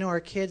 sometimes, you know,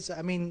 our kids,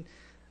 I mean,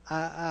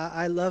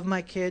 I love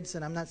my kids,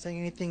 and I'm not saying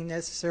anything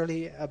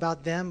necessarily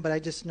about them, but I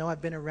just know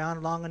I've been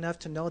around long enough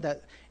to know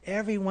that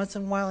every once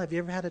in a while, have you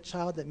ever had a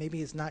child that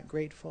maybe is not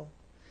grateful?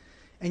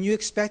 And you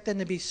expect them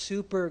to be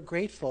super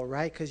grateful,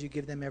 right? Because you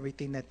give them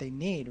everything that they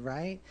need,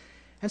 right?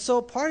 And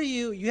so part of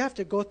you have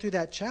to go through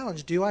that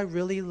challenge. Do I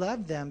really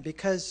love them?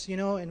 Because, you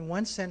know, in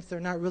one sense, they're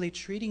not really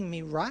treating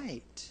me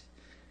right.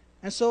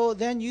 And so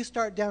then you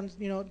start down,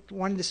 you know,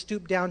 wanting to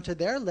stoop down to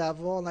their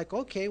level, and like,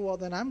 okay, well,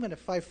 then I'm going to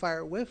fight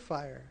fire with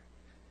fire.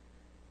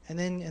 And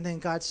then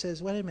God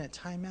says, wait a minute,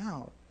 time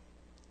out.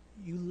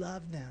 You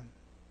love them.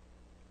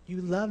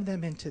 You love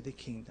them into the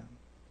kingdom.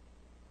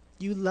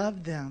 You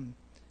love them.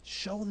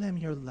 Show them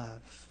your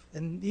love.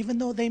 And even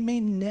though they may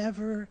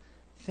never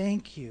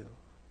thank you,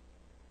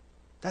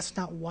 that's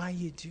not why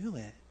you do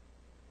it.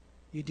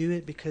 You do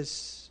it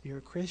because you're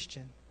a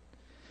Christian.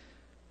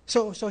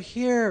 So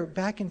here,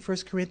 back in 1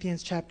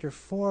 Corinthians chapter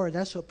 4,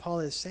 that's what Paul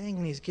is saying,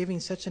 and he's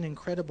giving such an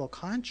incredible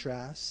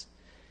contrast.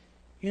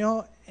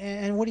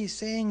 And what he's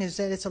saying is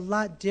that it's a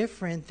lot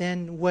different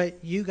than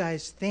what you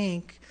guys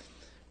think.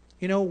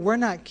 We're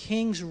not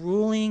kings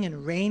ruling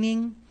and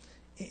reigning.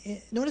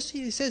 Notice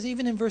he says,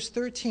 even in verse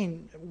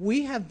 13,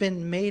 we have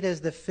been made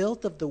as the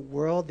filth of the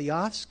world, the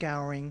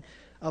offscouring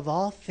of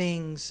all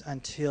things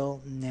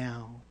until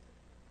now.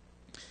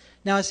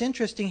 Now, it's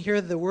interesting here,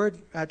 the word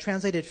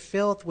translated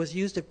filth was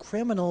used of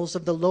criminals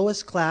of the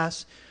lowest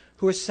class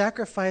who were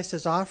sacrificed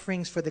as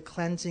offerings for the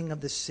cleansing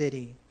of the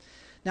city.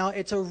 Now,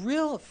 it's a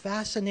real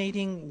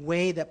fascinating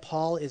way that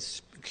Paul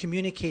is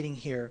communicating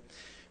here,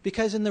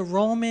 because in the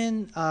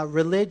Roman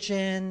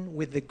religion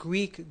with the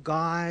Greek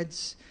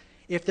gods,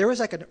 if there was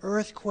like an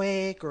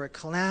earthquake or a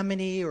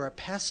calamity or a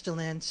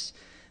pestilence,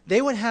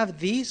 they would have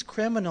these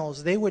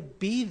criminals, they would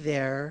be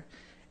there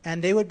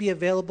and they would be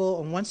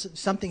available. And once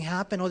something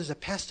happened, there's a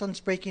pestilence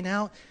breaking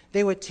out,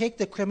 they would take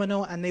the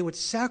criminal and they would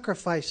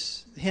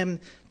sacrifice him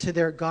to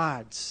their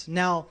gods.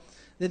 Now,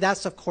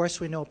 that's, of course,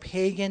 we know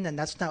pagan, and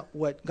that's not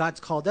what God's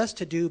called us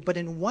to do. But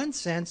in one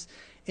sense,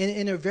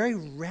 in a very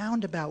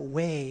roundabout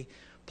way,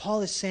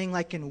 Paul is saying,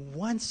 like, in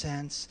one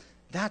sense,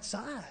 that's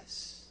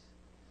us.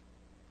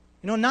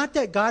 Not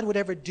that God would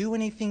ever do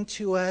anything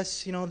to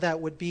us, that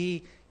would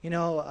be,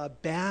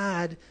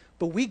 bad.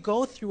 But we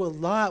go through a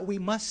lot. We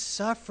must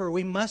suffer.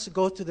 We must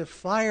go through the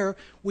fire.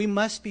 We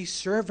must be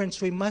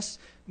servants. We must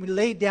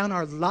lay down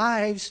our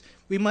lives.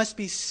 We must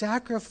be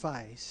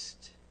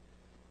sacrificed.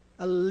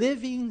 A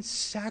living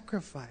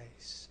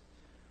sacrifice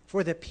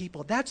for the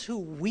people. That's who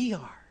we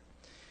are.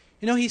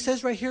 He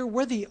says right here,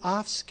 we're the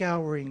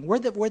offscouring.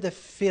 We're the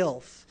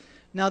filth.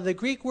 Now, the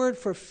Greek word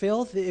for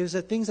filth is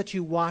the things that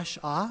you wash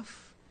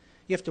off.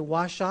 You have to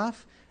wash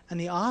off. And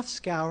the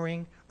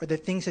offscouring are the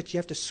things that you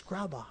have to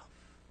scrub off.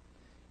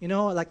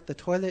 Like the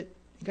toilet.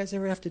 You guys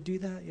ever have to do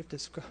that? You have to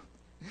scrub.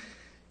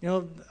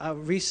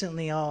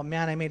 Recently,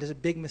 I made a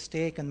big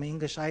mistake, and my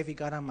English ivy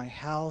got on my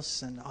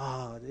house, and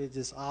it's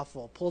just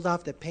awful. Pulled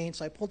off the paint,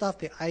 so I pulled off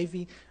the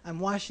ivy. I'm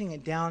washing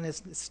it down.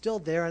 It's still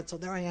there, and so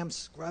there I am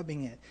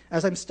scrubbing it.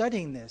 As I'm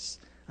studying this,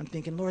 I'm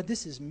thinking, Lord,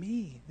 this is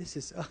me. This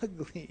is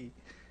ugly.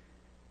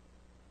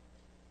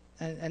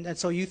 And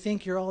so you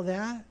think you're all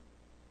that?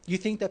 You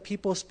think that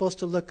people are supposed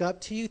to look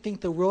up to you?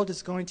 Think the world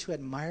is going to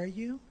admire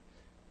you?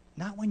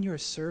 Not when you're a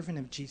servant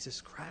of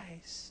Jesus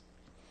Christ.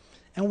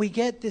 And we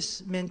get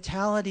this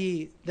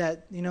mentality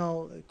that,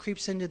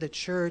 creeps into the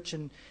church.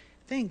 And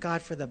thank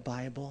God for the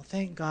Bible.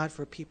 Thank God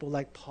for people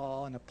like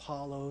Paul and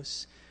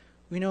Apollos.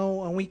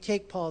 When we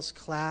take Paul's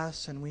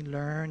class and we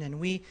learn and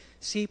we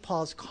see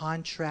Paul's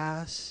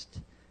contrast,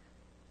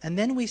 and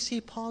then we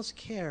see Paul's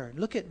care.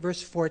 Look at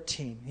verse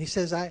 14. He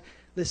says,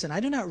 Listen,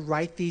 I do not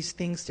write these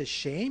things to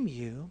shame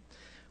you,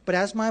 but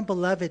as my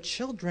beloved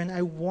children,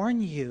 I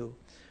warn you.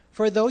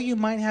 For though you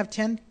might have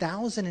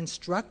 10,000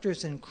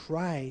 instructors in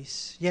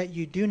Christ, yet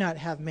you do not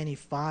have many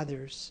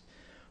fathers.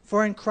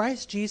 For in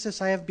Christ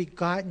Jesus I have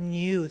begotten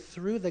you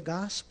through the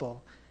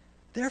gospel.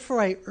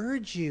 Therefore I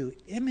urge you,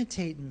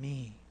 imitate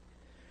me.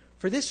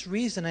 For this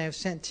reason I have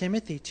sent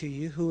Timothy to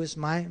you, who is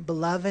my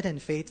beloved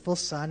and faithful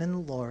son in the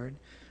Lord,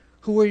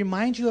 who will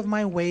remind you of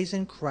my ways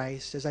in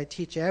Christ as I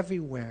teach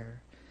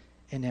everywhere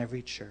in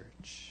every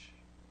church.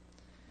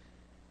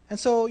 And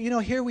so,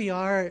 here we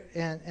are,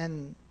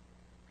 and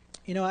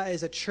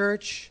as a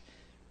church,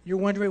 you're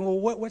wondering, well,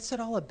 what's it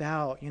all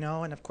about?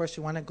 And of course,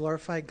 we want to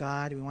glorify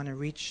God. We want to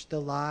reach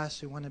the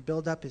lost. We want to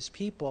build up his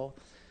people.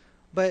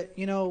 But,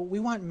 we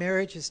want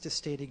marriages to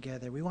stay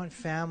together. We want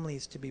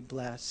families to be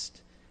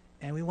blessed.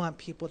 And we want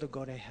people to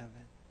go to heaven.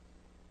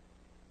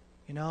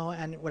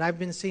 And what I've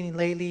been seeing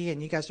lately,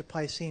 and you guys are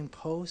probably seeing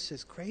posts,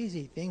 is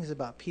crazy things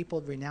about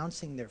people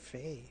renouncing their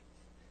faith.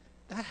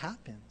 That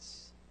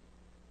happens.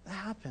 That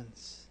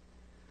happens.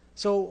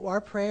 So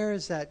our prayer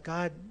is that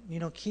God,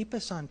 keep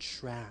us on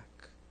track.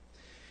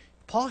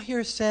 Paul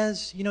here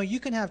says, you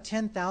can have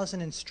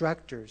 10,000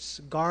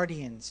 instructors,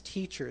 guardians,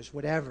 teachers,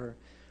 whatever,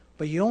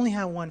 but you only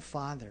have one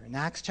Father. In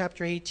Acts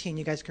chapter 18,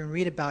 you guys can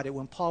read about it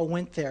when Paul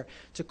went there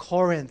to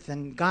Corinth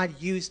and God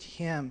used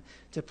him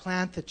to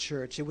plant the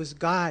church. It was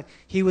God.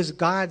 He was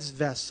God's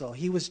vessel.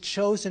 He was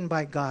chosen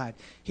by God.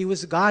 He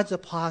was God's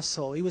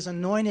apostle. He was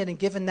anointed and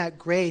given that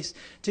grace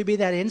to be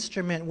that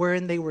instrument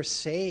wherein they were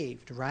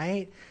saved,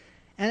 right?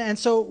 And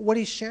so what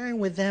he's sharing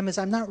with them is,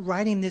 I'm not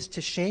writing this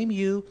to shame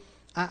you.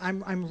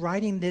 I'm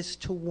writing this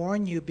to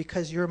warn you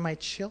because you're my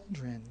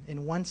children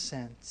in one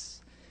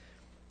sense.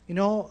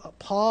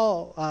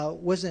 Paul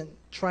wasn't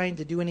trying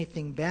to do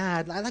anything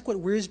bad. I like what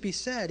Wiersbe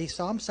said. He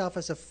saw himself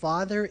as a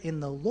father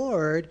in the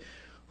Lord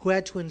who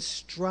had to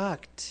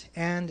instruct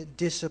and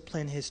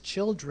discipline his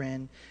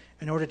children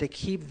in order to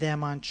keep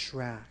them on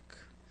track.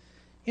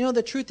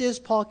 The truth is,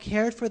 Paul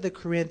cared for the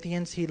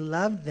Corinthians. He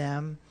loved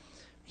them.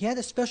 He had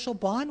a special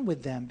bond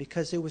with them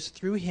because it was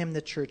through him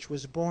the church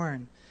was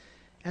born.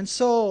 And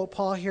so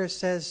Paul here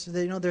says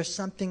that, there's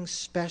something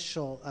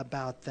special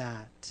about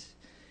that.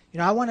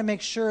 I want to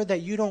make sure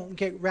that you don't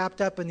get wrapped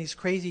up in these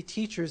crazy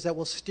teachers that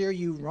will steer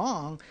you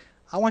wrong.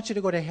 I want you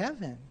to go to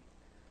heaven.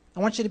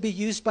 I want you to be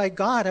used by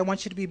God. I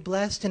want you to be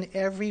blessed in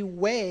every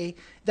way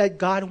that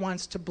God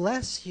wants to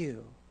bless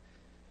you.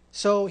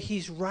 So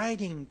he's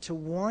writing to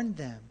warn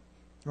them,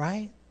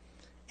 right?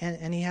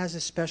 And he has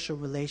a special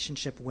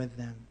relationship with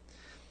them.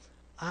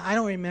 I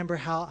don't remember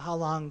how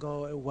long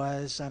ago it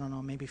was. I don't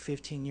know, maybe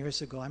 15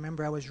 years ago. I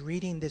remember I was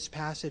reading this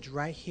passage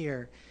right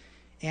here,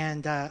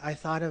 and I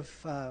thought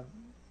of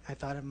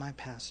my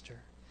pastor.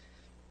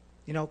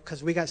 You know,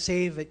 because we got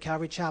saved at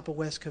Calvary Chapel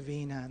West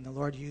Covina, and the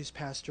Lord used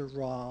Pastor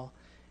Rawl.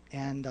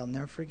 And I'll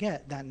never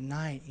forget that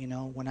night, you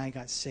know, when I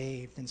got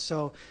saved. And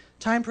so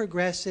time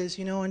progresses,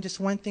 you know, and just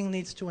one thing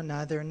leads to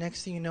another.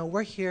 Next thing you know,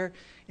 we're here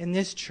in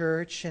this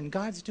church, and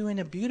God's doing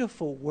a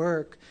beautiful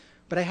work,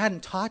 but I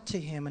hadn't talked to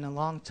him in a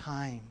long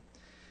time.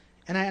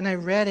 And I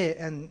read it,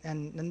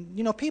 and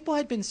you know, people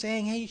had been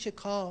saying, hey, you should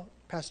call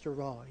Pastor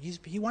Raw.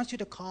 He wants you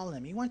to call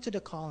him. He wants you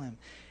to call him.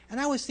 And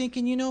I was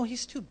thinking, you know,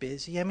 he's too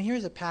busy. I mean,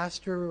 here's a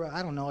pastor,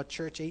 I don't know, a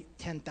church,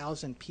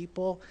 10,000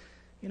 people.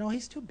 You know,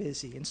 he's too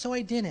busy. And so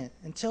I didn't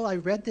until I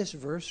read this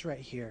verse right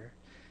here.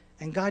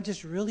 And God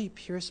just really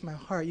pierced my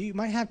heart. You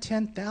might have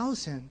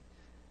 10,000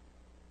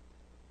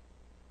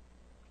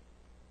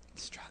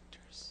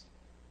 instructors.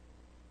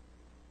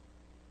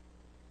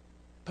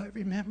 But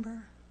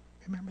remember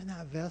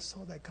that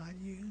vessel that God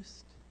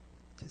used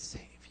to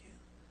save you.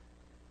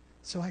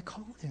 So I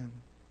called him.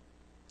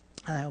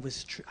 And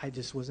I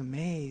just was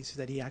amazed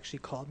that he actually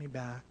called me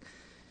back.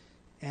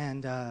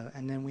 And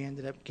then we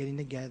ended up getting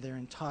together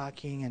and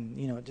talking, and,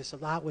 you know, just a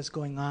lot was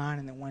going on.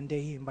 And then one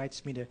day he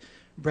invites me to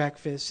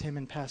breakfast, him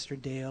and Pastor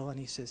Dale, and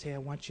he says, hey, I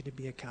want you to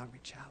be at Calvary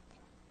Chapel.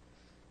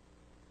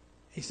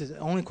 He says, the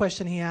only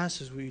question he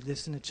asked is, will you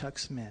listen to Chuck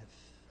Smith?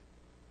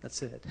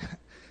 That's it.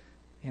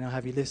 You know,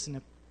 have you listened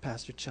to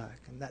Pastor Chuck?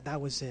 And that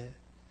was it.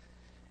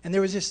 And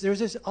there was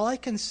this, all I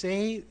can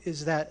say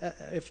is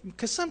that,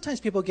 because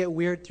sometimes people get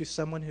weird through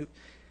someone who,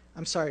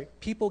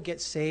 people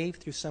get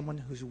saved through someone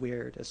who's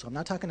weird. So I'm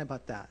not talking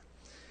about that.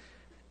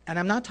 And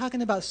I'm not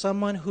talking about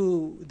someone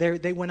who,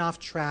 they went off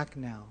track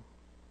now.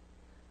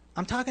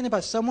 I'm talking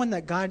about someone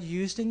that God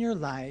used in your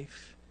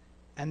life,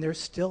 and they're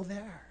still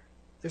there.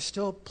 They're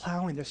still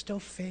plowing. They're still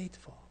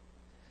faithful.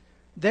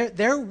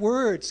 Their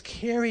words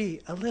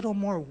carry a little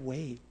more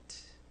weight.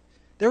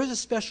 There was a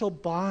special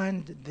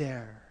bond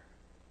there.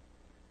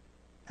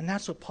 And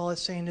that's what Paul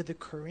is saying to the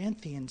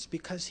Corinthians,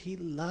 because he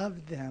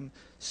loved them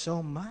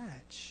so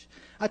much.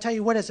 I'll tell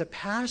you what, as a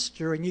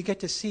pastor, and you get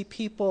to see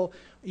people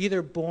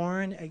either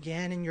born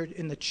again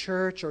in the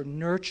church or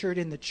nurtured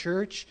in the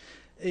church,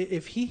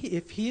 if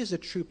he is a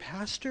true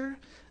pastor,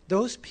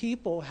 those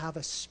people have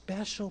a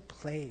special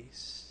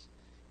place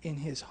in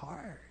his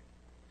heart.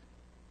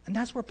 And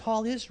that's where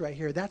Paul is right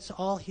here. That's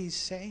all he's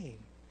saying.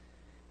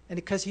 And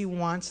because he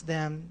wants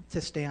them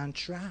to stay on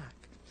track.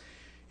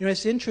 You know,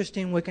 it's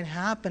interesting what can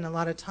happen a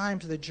lot of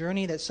times, the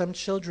journey that some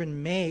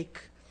children make.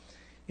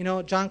 You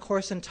know, John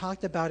Corson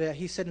talked about it.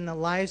 He said, in the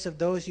lives of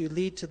those you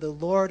lead to the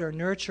Lord or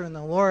nurture in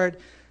the Lord,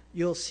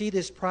 you'll see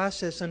this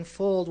process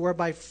unfold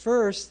whereby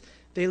first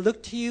they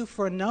look to you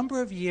for a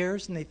number of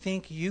years and they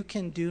think you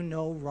can do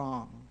no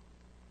wrong.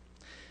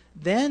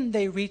 Then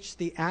they reach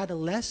the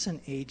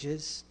adolescent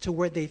ages to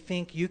where they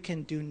think you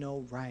can do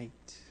no right.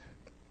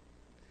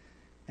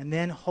 And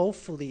then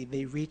hopefully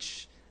they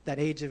reach that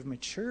age of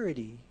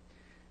maturity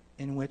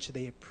in which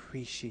they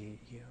appreciate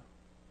you.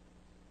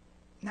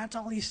 And that's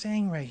all he's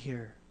saying right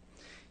here.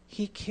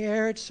 He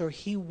cared, so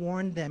he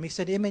warned them. He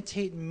said,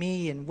 imitate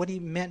me. And what he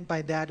meant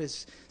by that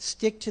is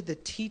stick to the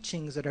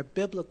teachings that are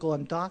biblical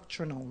and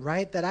doctrinal,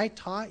 right? That I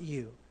taught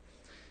you.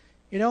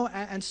 You know,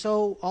 and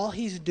so all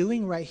he's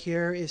doing right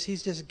here is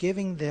he's just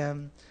giving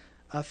them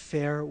a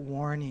fair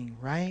warning,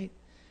 right?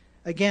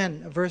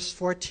 Again, verse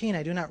 14,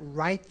 I do not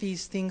write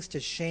these things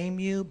to shame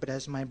you, but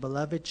as my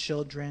beloved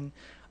children,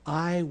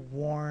 I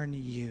warn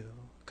you,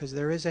 because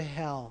there is a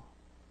hell.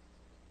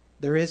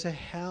 There is a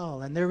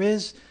hell, and there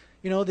is,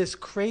 you know, this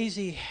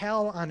crazy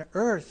hell on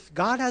earth.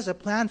 God has a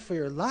plan for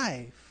your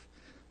life,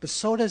 but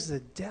so does the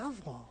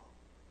devil.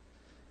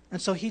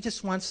 And so he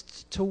just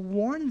wants to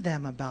warn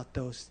them about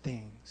those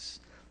things.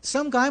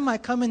 Some guy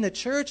might come in the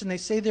church and they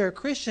say they're a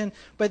Christian,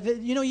 but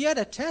you know, you got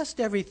to test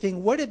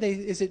everything.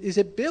 Is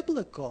it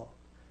biblical?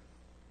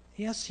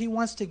 Yes, he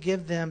wants to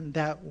give them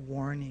that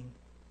warning.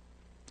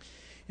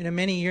 You know,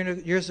 many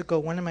years ago,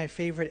 one of my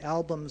favorite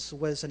albums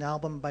was an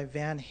album by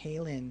Van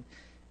Halen.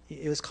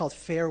 It was called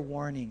Fair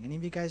Warning. Any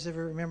of you guys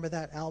ever remember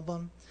that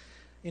album?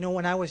 You know,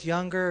 when I was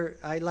younger,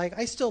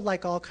 I still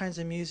like all kinds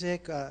of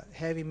music,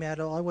 heavy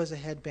metal. I was a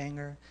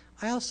headbanger.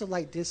 I also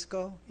like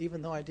disco,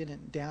 even though I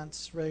didn't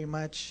dance very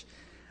much.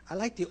 I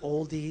like the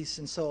oldies.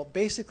 And so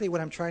basically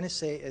what I'm trying to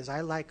say is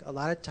I like a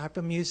lot of type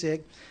of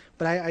music,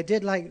 but I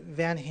did like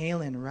Van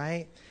Halen,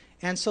 right?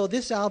 And so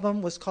this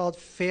album was called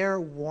Fair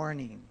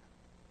Warning.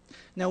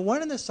 Now,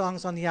 one of the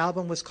songs on the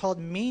album was called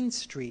Mean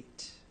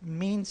Street.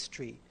 Mean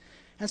Street.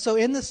 And so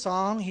in the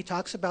song, he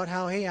talks about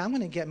how, hey, I'm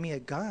going to get me a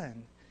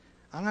gun.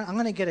 I'm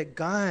going to get a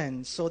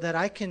gun so that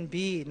I can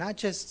be not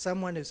just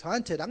someone who's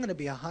hunted. I'm going to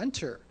be a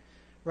hunter,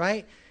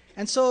 right?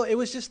 And so it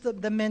was just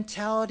the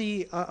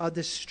mentality of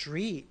the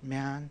street,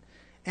 man.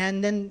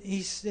 And then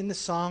he's in the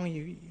song,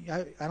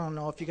 I don't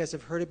know if you guys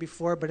have heard it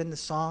before, but in the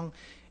song,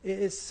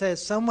 it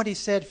says, somebody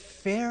said,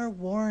 fair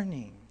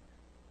warning.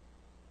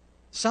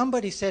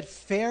 Somebody said,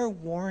 fair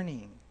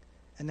warning.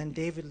 And then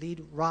David Lee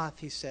Roth,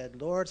 he said,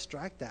 Lord,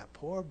 strike that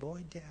poor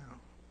boy down.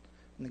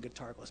 And the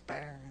guitar goes,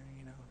 bang,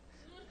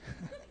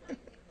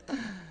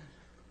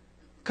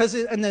 Because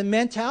in the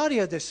mentality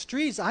of the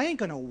streets, I ain't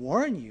going to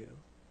warn you.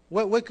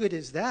 What good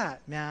is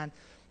that, man?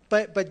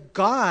 But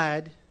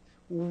God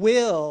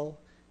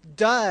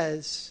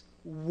does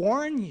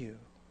warn you.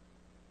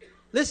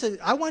 Listen,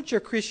 I want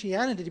your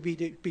Christianity to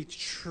be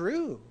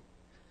true.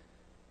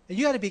 And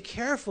you got to be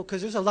careful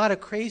because there's a lot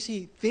of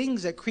crazy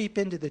things that creep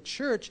into the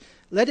church.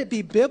 Let it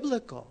be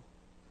biblical.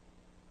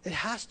 It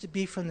has to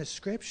be from the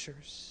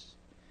scriptures.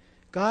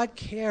 God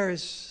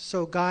cares,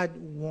 so God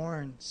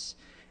warns.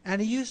 And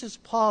he uses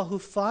Paul, who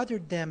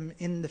fathered them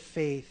in the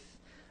faith,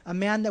 a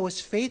man that was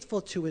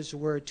faithful to his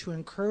word, to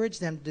encourage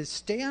them to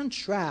stay on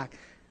track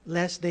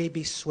lest they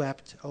be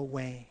swept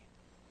away.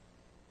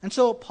 And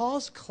so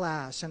Paul's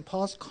class and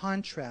Paul's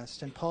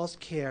contrast and Paul's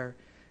care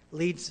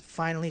leads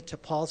finally to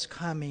Paul's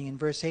coming. In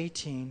verse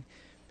 18,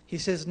 he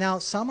says, now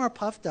some are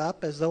puffed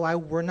up as though I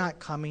were not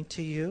coming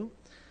to you,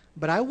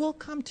 but I will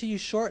come to you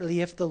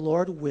shortly if the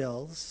Lord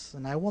wills,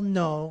 and I will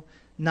know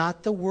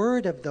not the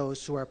word of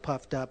those who are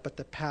puffed up, but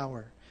the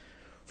power.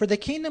 For the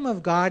kingdom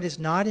of God is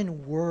not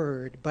in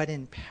word, but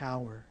in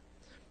power.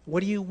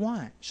 What do you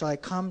want? Shall I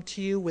come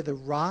to you with a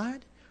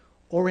rod,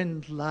 or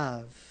in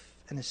love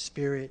and a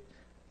spirit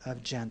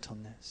of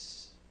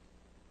gentleness?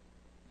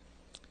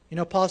 You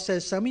know, Paul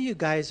says some of you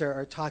guys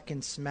are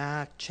talking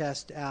smack,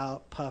 chest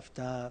out, puffed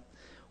up.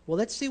 Well,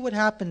 let's see what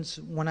happens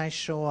when I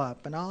show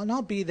up. And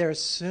I'll be there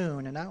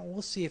soon, and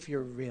we'll see if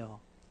you're real.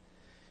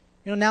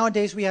 You know,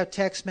 nowadays we have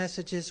text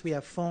messages, we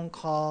have phone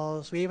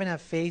calls, we even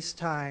have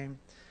FaceTime.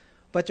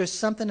 But there's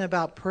something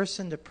about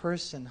person to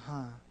person,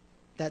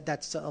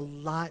 that's a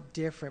lot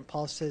different.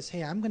 Paul says,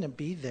 hey, I'm going to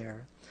be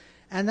there.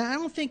 And I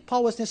don't think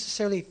Paul was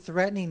necessarily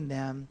threatening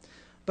them,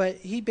 but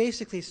he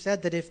basically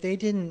said that if they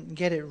didn't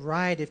get it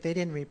right, if they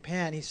didn't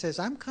repent, he says,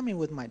 I'm coming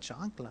with my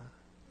chancla.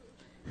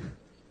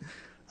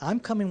 I'm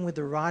coming with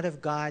the rod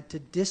of God to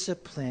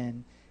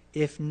discipline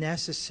if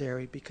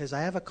necessary, because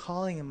I have a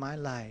calling in my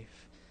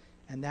life,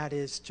 and that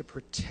is to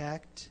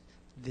protect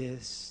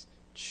this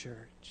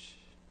church.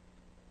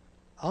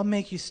 I'll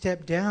make you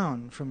step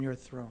down from your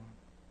throne.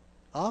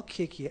 I'll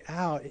kick you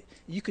out.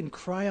 You can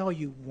cry all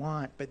you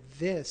want, but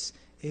this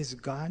is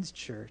God's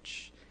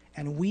church.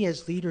 And we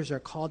as leaders are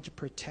called to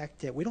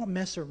protect it. We don't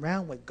mess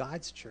around with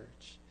God's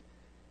church,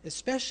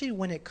 especially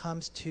when it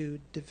comes to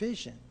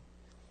division.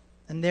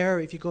 And there,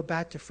 if you go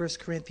back to 1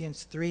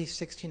 Corinthians 3,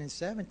 16 and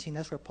 17,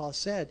 that's where Paul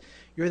said,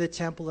 you're the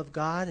temple of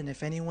God, and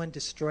if anyone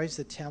destroys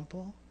the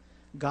temple,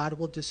 God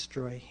will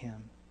destroy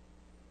him.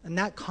 And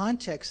that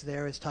context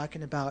there is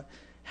talking about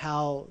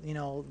how,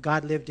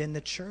 God lived in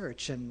the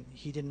church and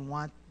he didn't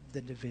want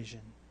the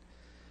division.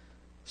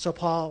 So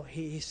Paul,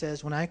 he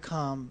says, when I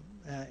come,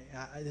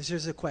 this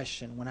is a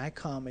question. When I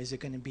come, is it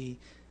going to be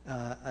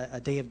a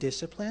day of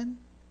discipline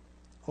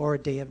or a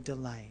day of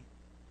delight?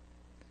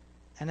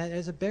 And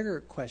there's a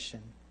bigger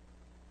question,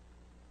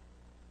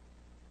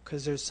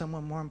 because there's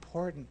someone more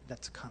important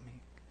that's coming,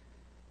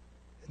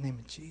 in the name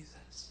of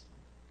Jesus.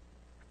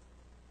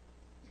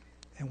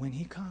 And when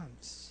he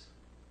comes,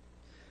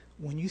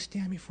 when you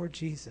stand before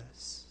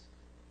Jesus,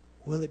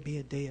 will it be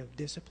a day of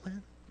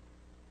discipline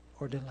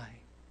or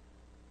delight?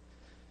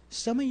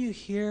 Some of you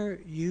here,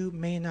 you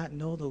may not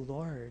know the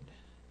Lord,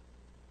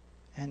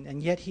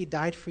 and yet he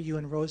died for you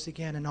and rose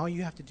again, and all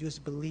you have to do is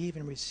believe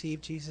and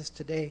receive Jesus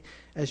today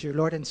as your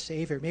Lord and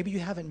Savior. Maybe you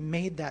haven't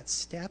made that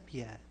step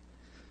yet.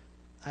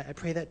 I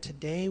pray that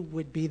today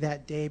would be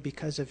that day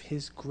because of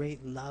his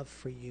great love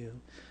for you.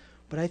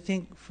 But I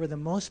think for the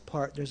most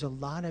part, there's a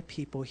lot of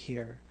people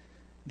here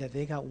that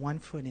they got one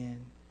foot in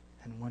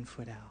and one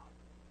foot out.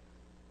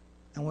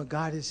 And what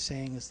God is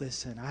saying is,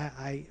 listen,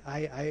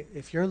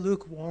 if you're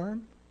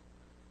lukewarm,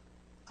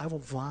 I will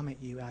vomit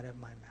you out of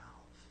my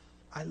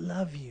mouth. I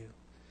love you.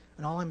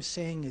 And all I'm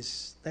saying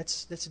is,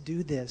 let's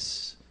do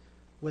this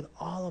with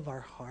all of our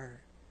heart.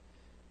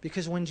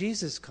 Because when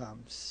Jesus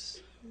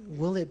comes,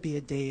 will it be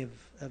a day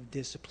of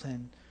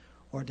discipline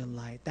or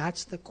delight?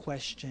 That's the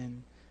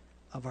question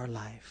of our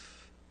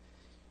life.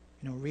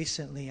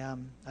 Recently, I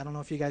don't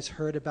know if you guys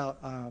heard about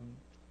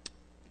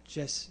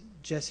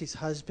Jesse's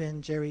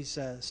husband, Jerry's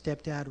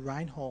stepdad,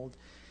 Reinhold.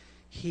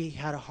 He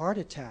had a heart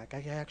attack.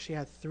 I actually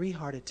had 3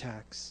 heart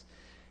attacks.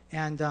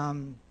 And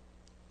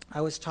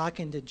I was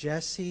talking to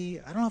Jesse.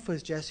 I don't know if it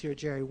was Jesse or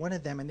Jerry, one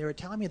of them, and they were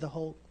telling me the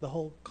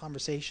whole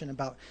conversation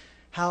about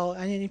how,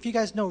 and if you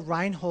guys know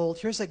Reinhold,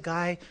 here's a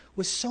guy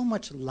with so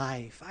much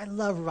life. I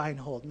love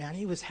Reinhold, man.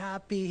 He was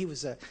happy. He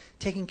was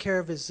taking care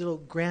of his little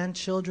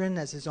grandchildren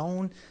as his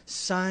own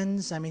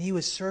sons. I mean, he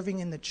was serving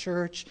in the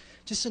church.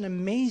 Just an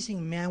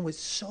amazing man with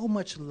so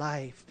much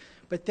life.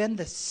 But then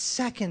the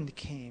second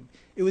came.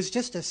 It was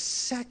just a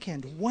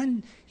second.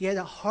 He had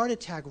a heart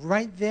attack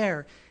right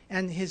there.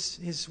 And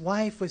his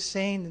wife was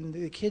saying, and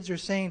the kids are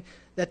saying,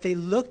 that they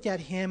looked at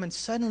him, and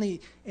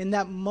suddenly, in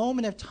that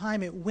moment of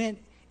time, it went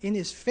in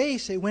his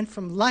face. It went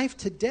from life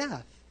to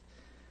death.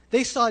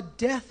 They saw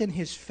death in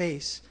his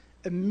face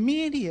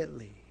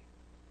immediately.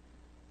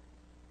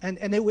 And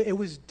it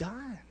was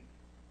done.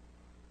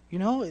 You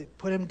know, it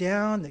put him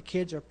down. The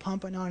kids are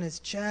pumping on his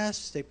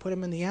chest. They put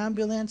him in the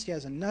ambulance. He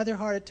has another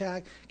heart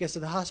attack. Gets to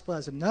the hospital,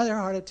 has another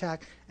heart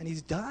attack, and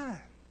he's done.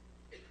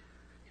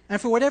 And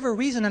for whatever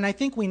reason, and I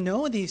think we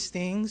know these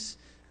things,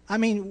 I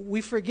mean,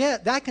 we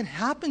forget that can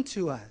happen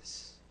to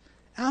us.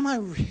 Am I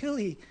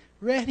really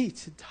ready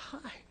to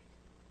die?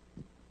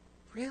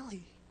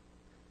 Really?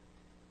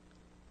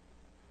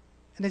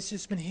 And it's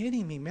just been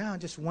hitting me, man.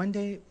 Just one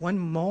day, one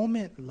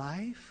moment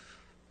life,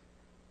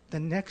 the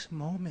next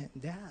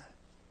moment death.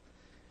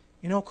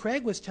 You know,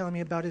 Craig was telling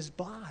me about his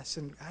boss,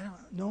 and I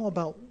don't know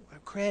about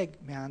Craig,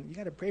 man. You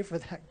got to pray for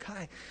that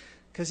guy.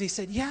 Because he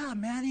said, yeah,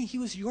 Manny, he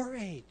was your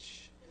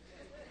age.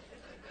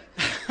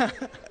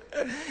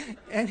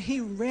 And he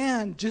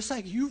ran just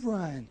like you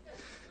run.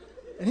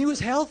 And he was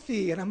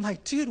healthy. And I'm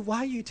like, dude, why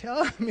are you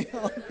telling me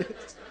all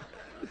this?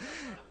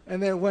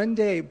 And then one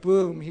day,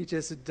 boom, he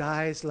just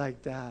dies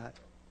like that.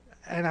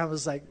 And I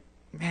was like,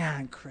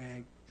 man,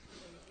 Craig.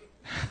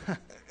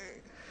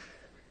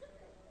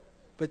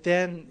 But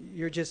then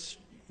you just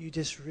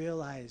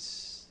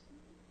realize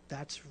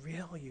that's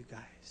real, you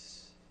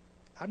guys.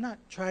 I'm not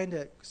trying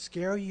to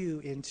scare you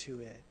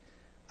into it.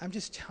 I'm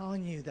just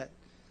telling you that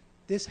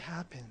this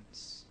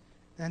happens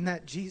and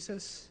that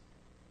Jesus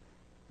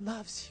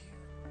loves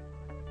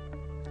you.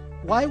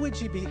 Why would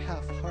you be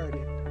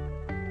half-hearted?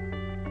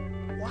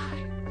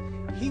 Why?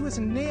 He was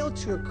nailed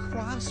to a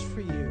cross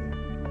for you.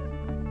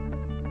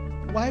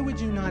 Why would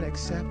you not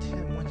accept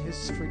him when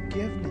his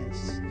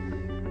forgiveness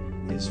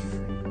is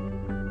free?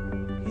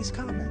 He's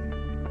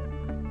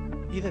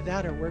coming. Either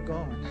that or we're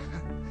going.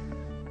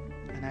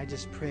 And I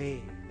just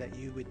pray that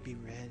you would be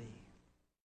ready.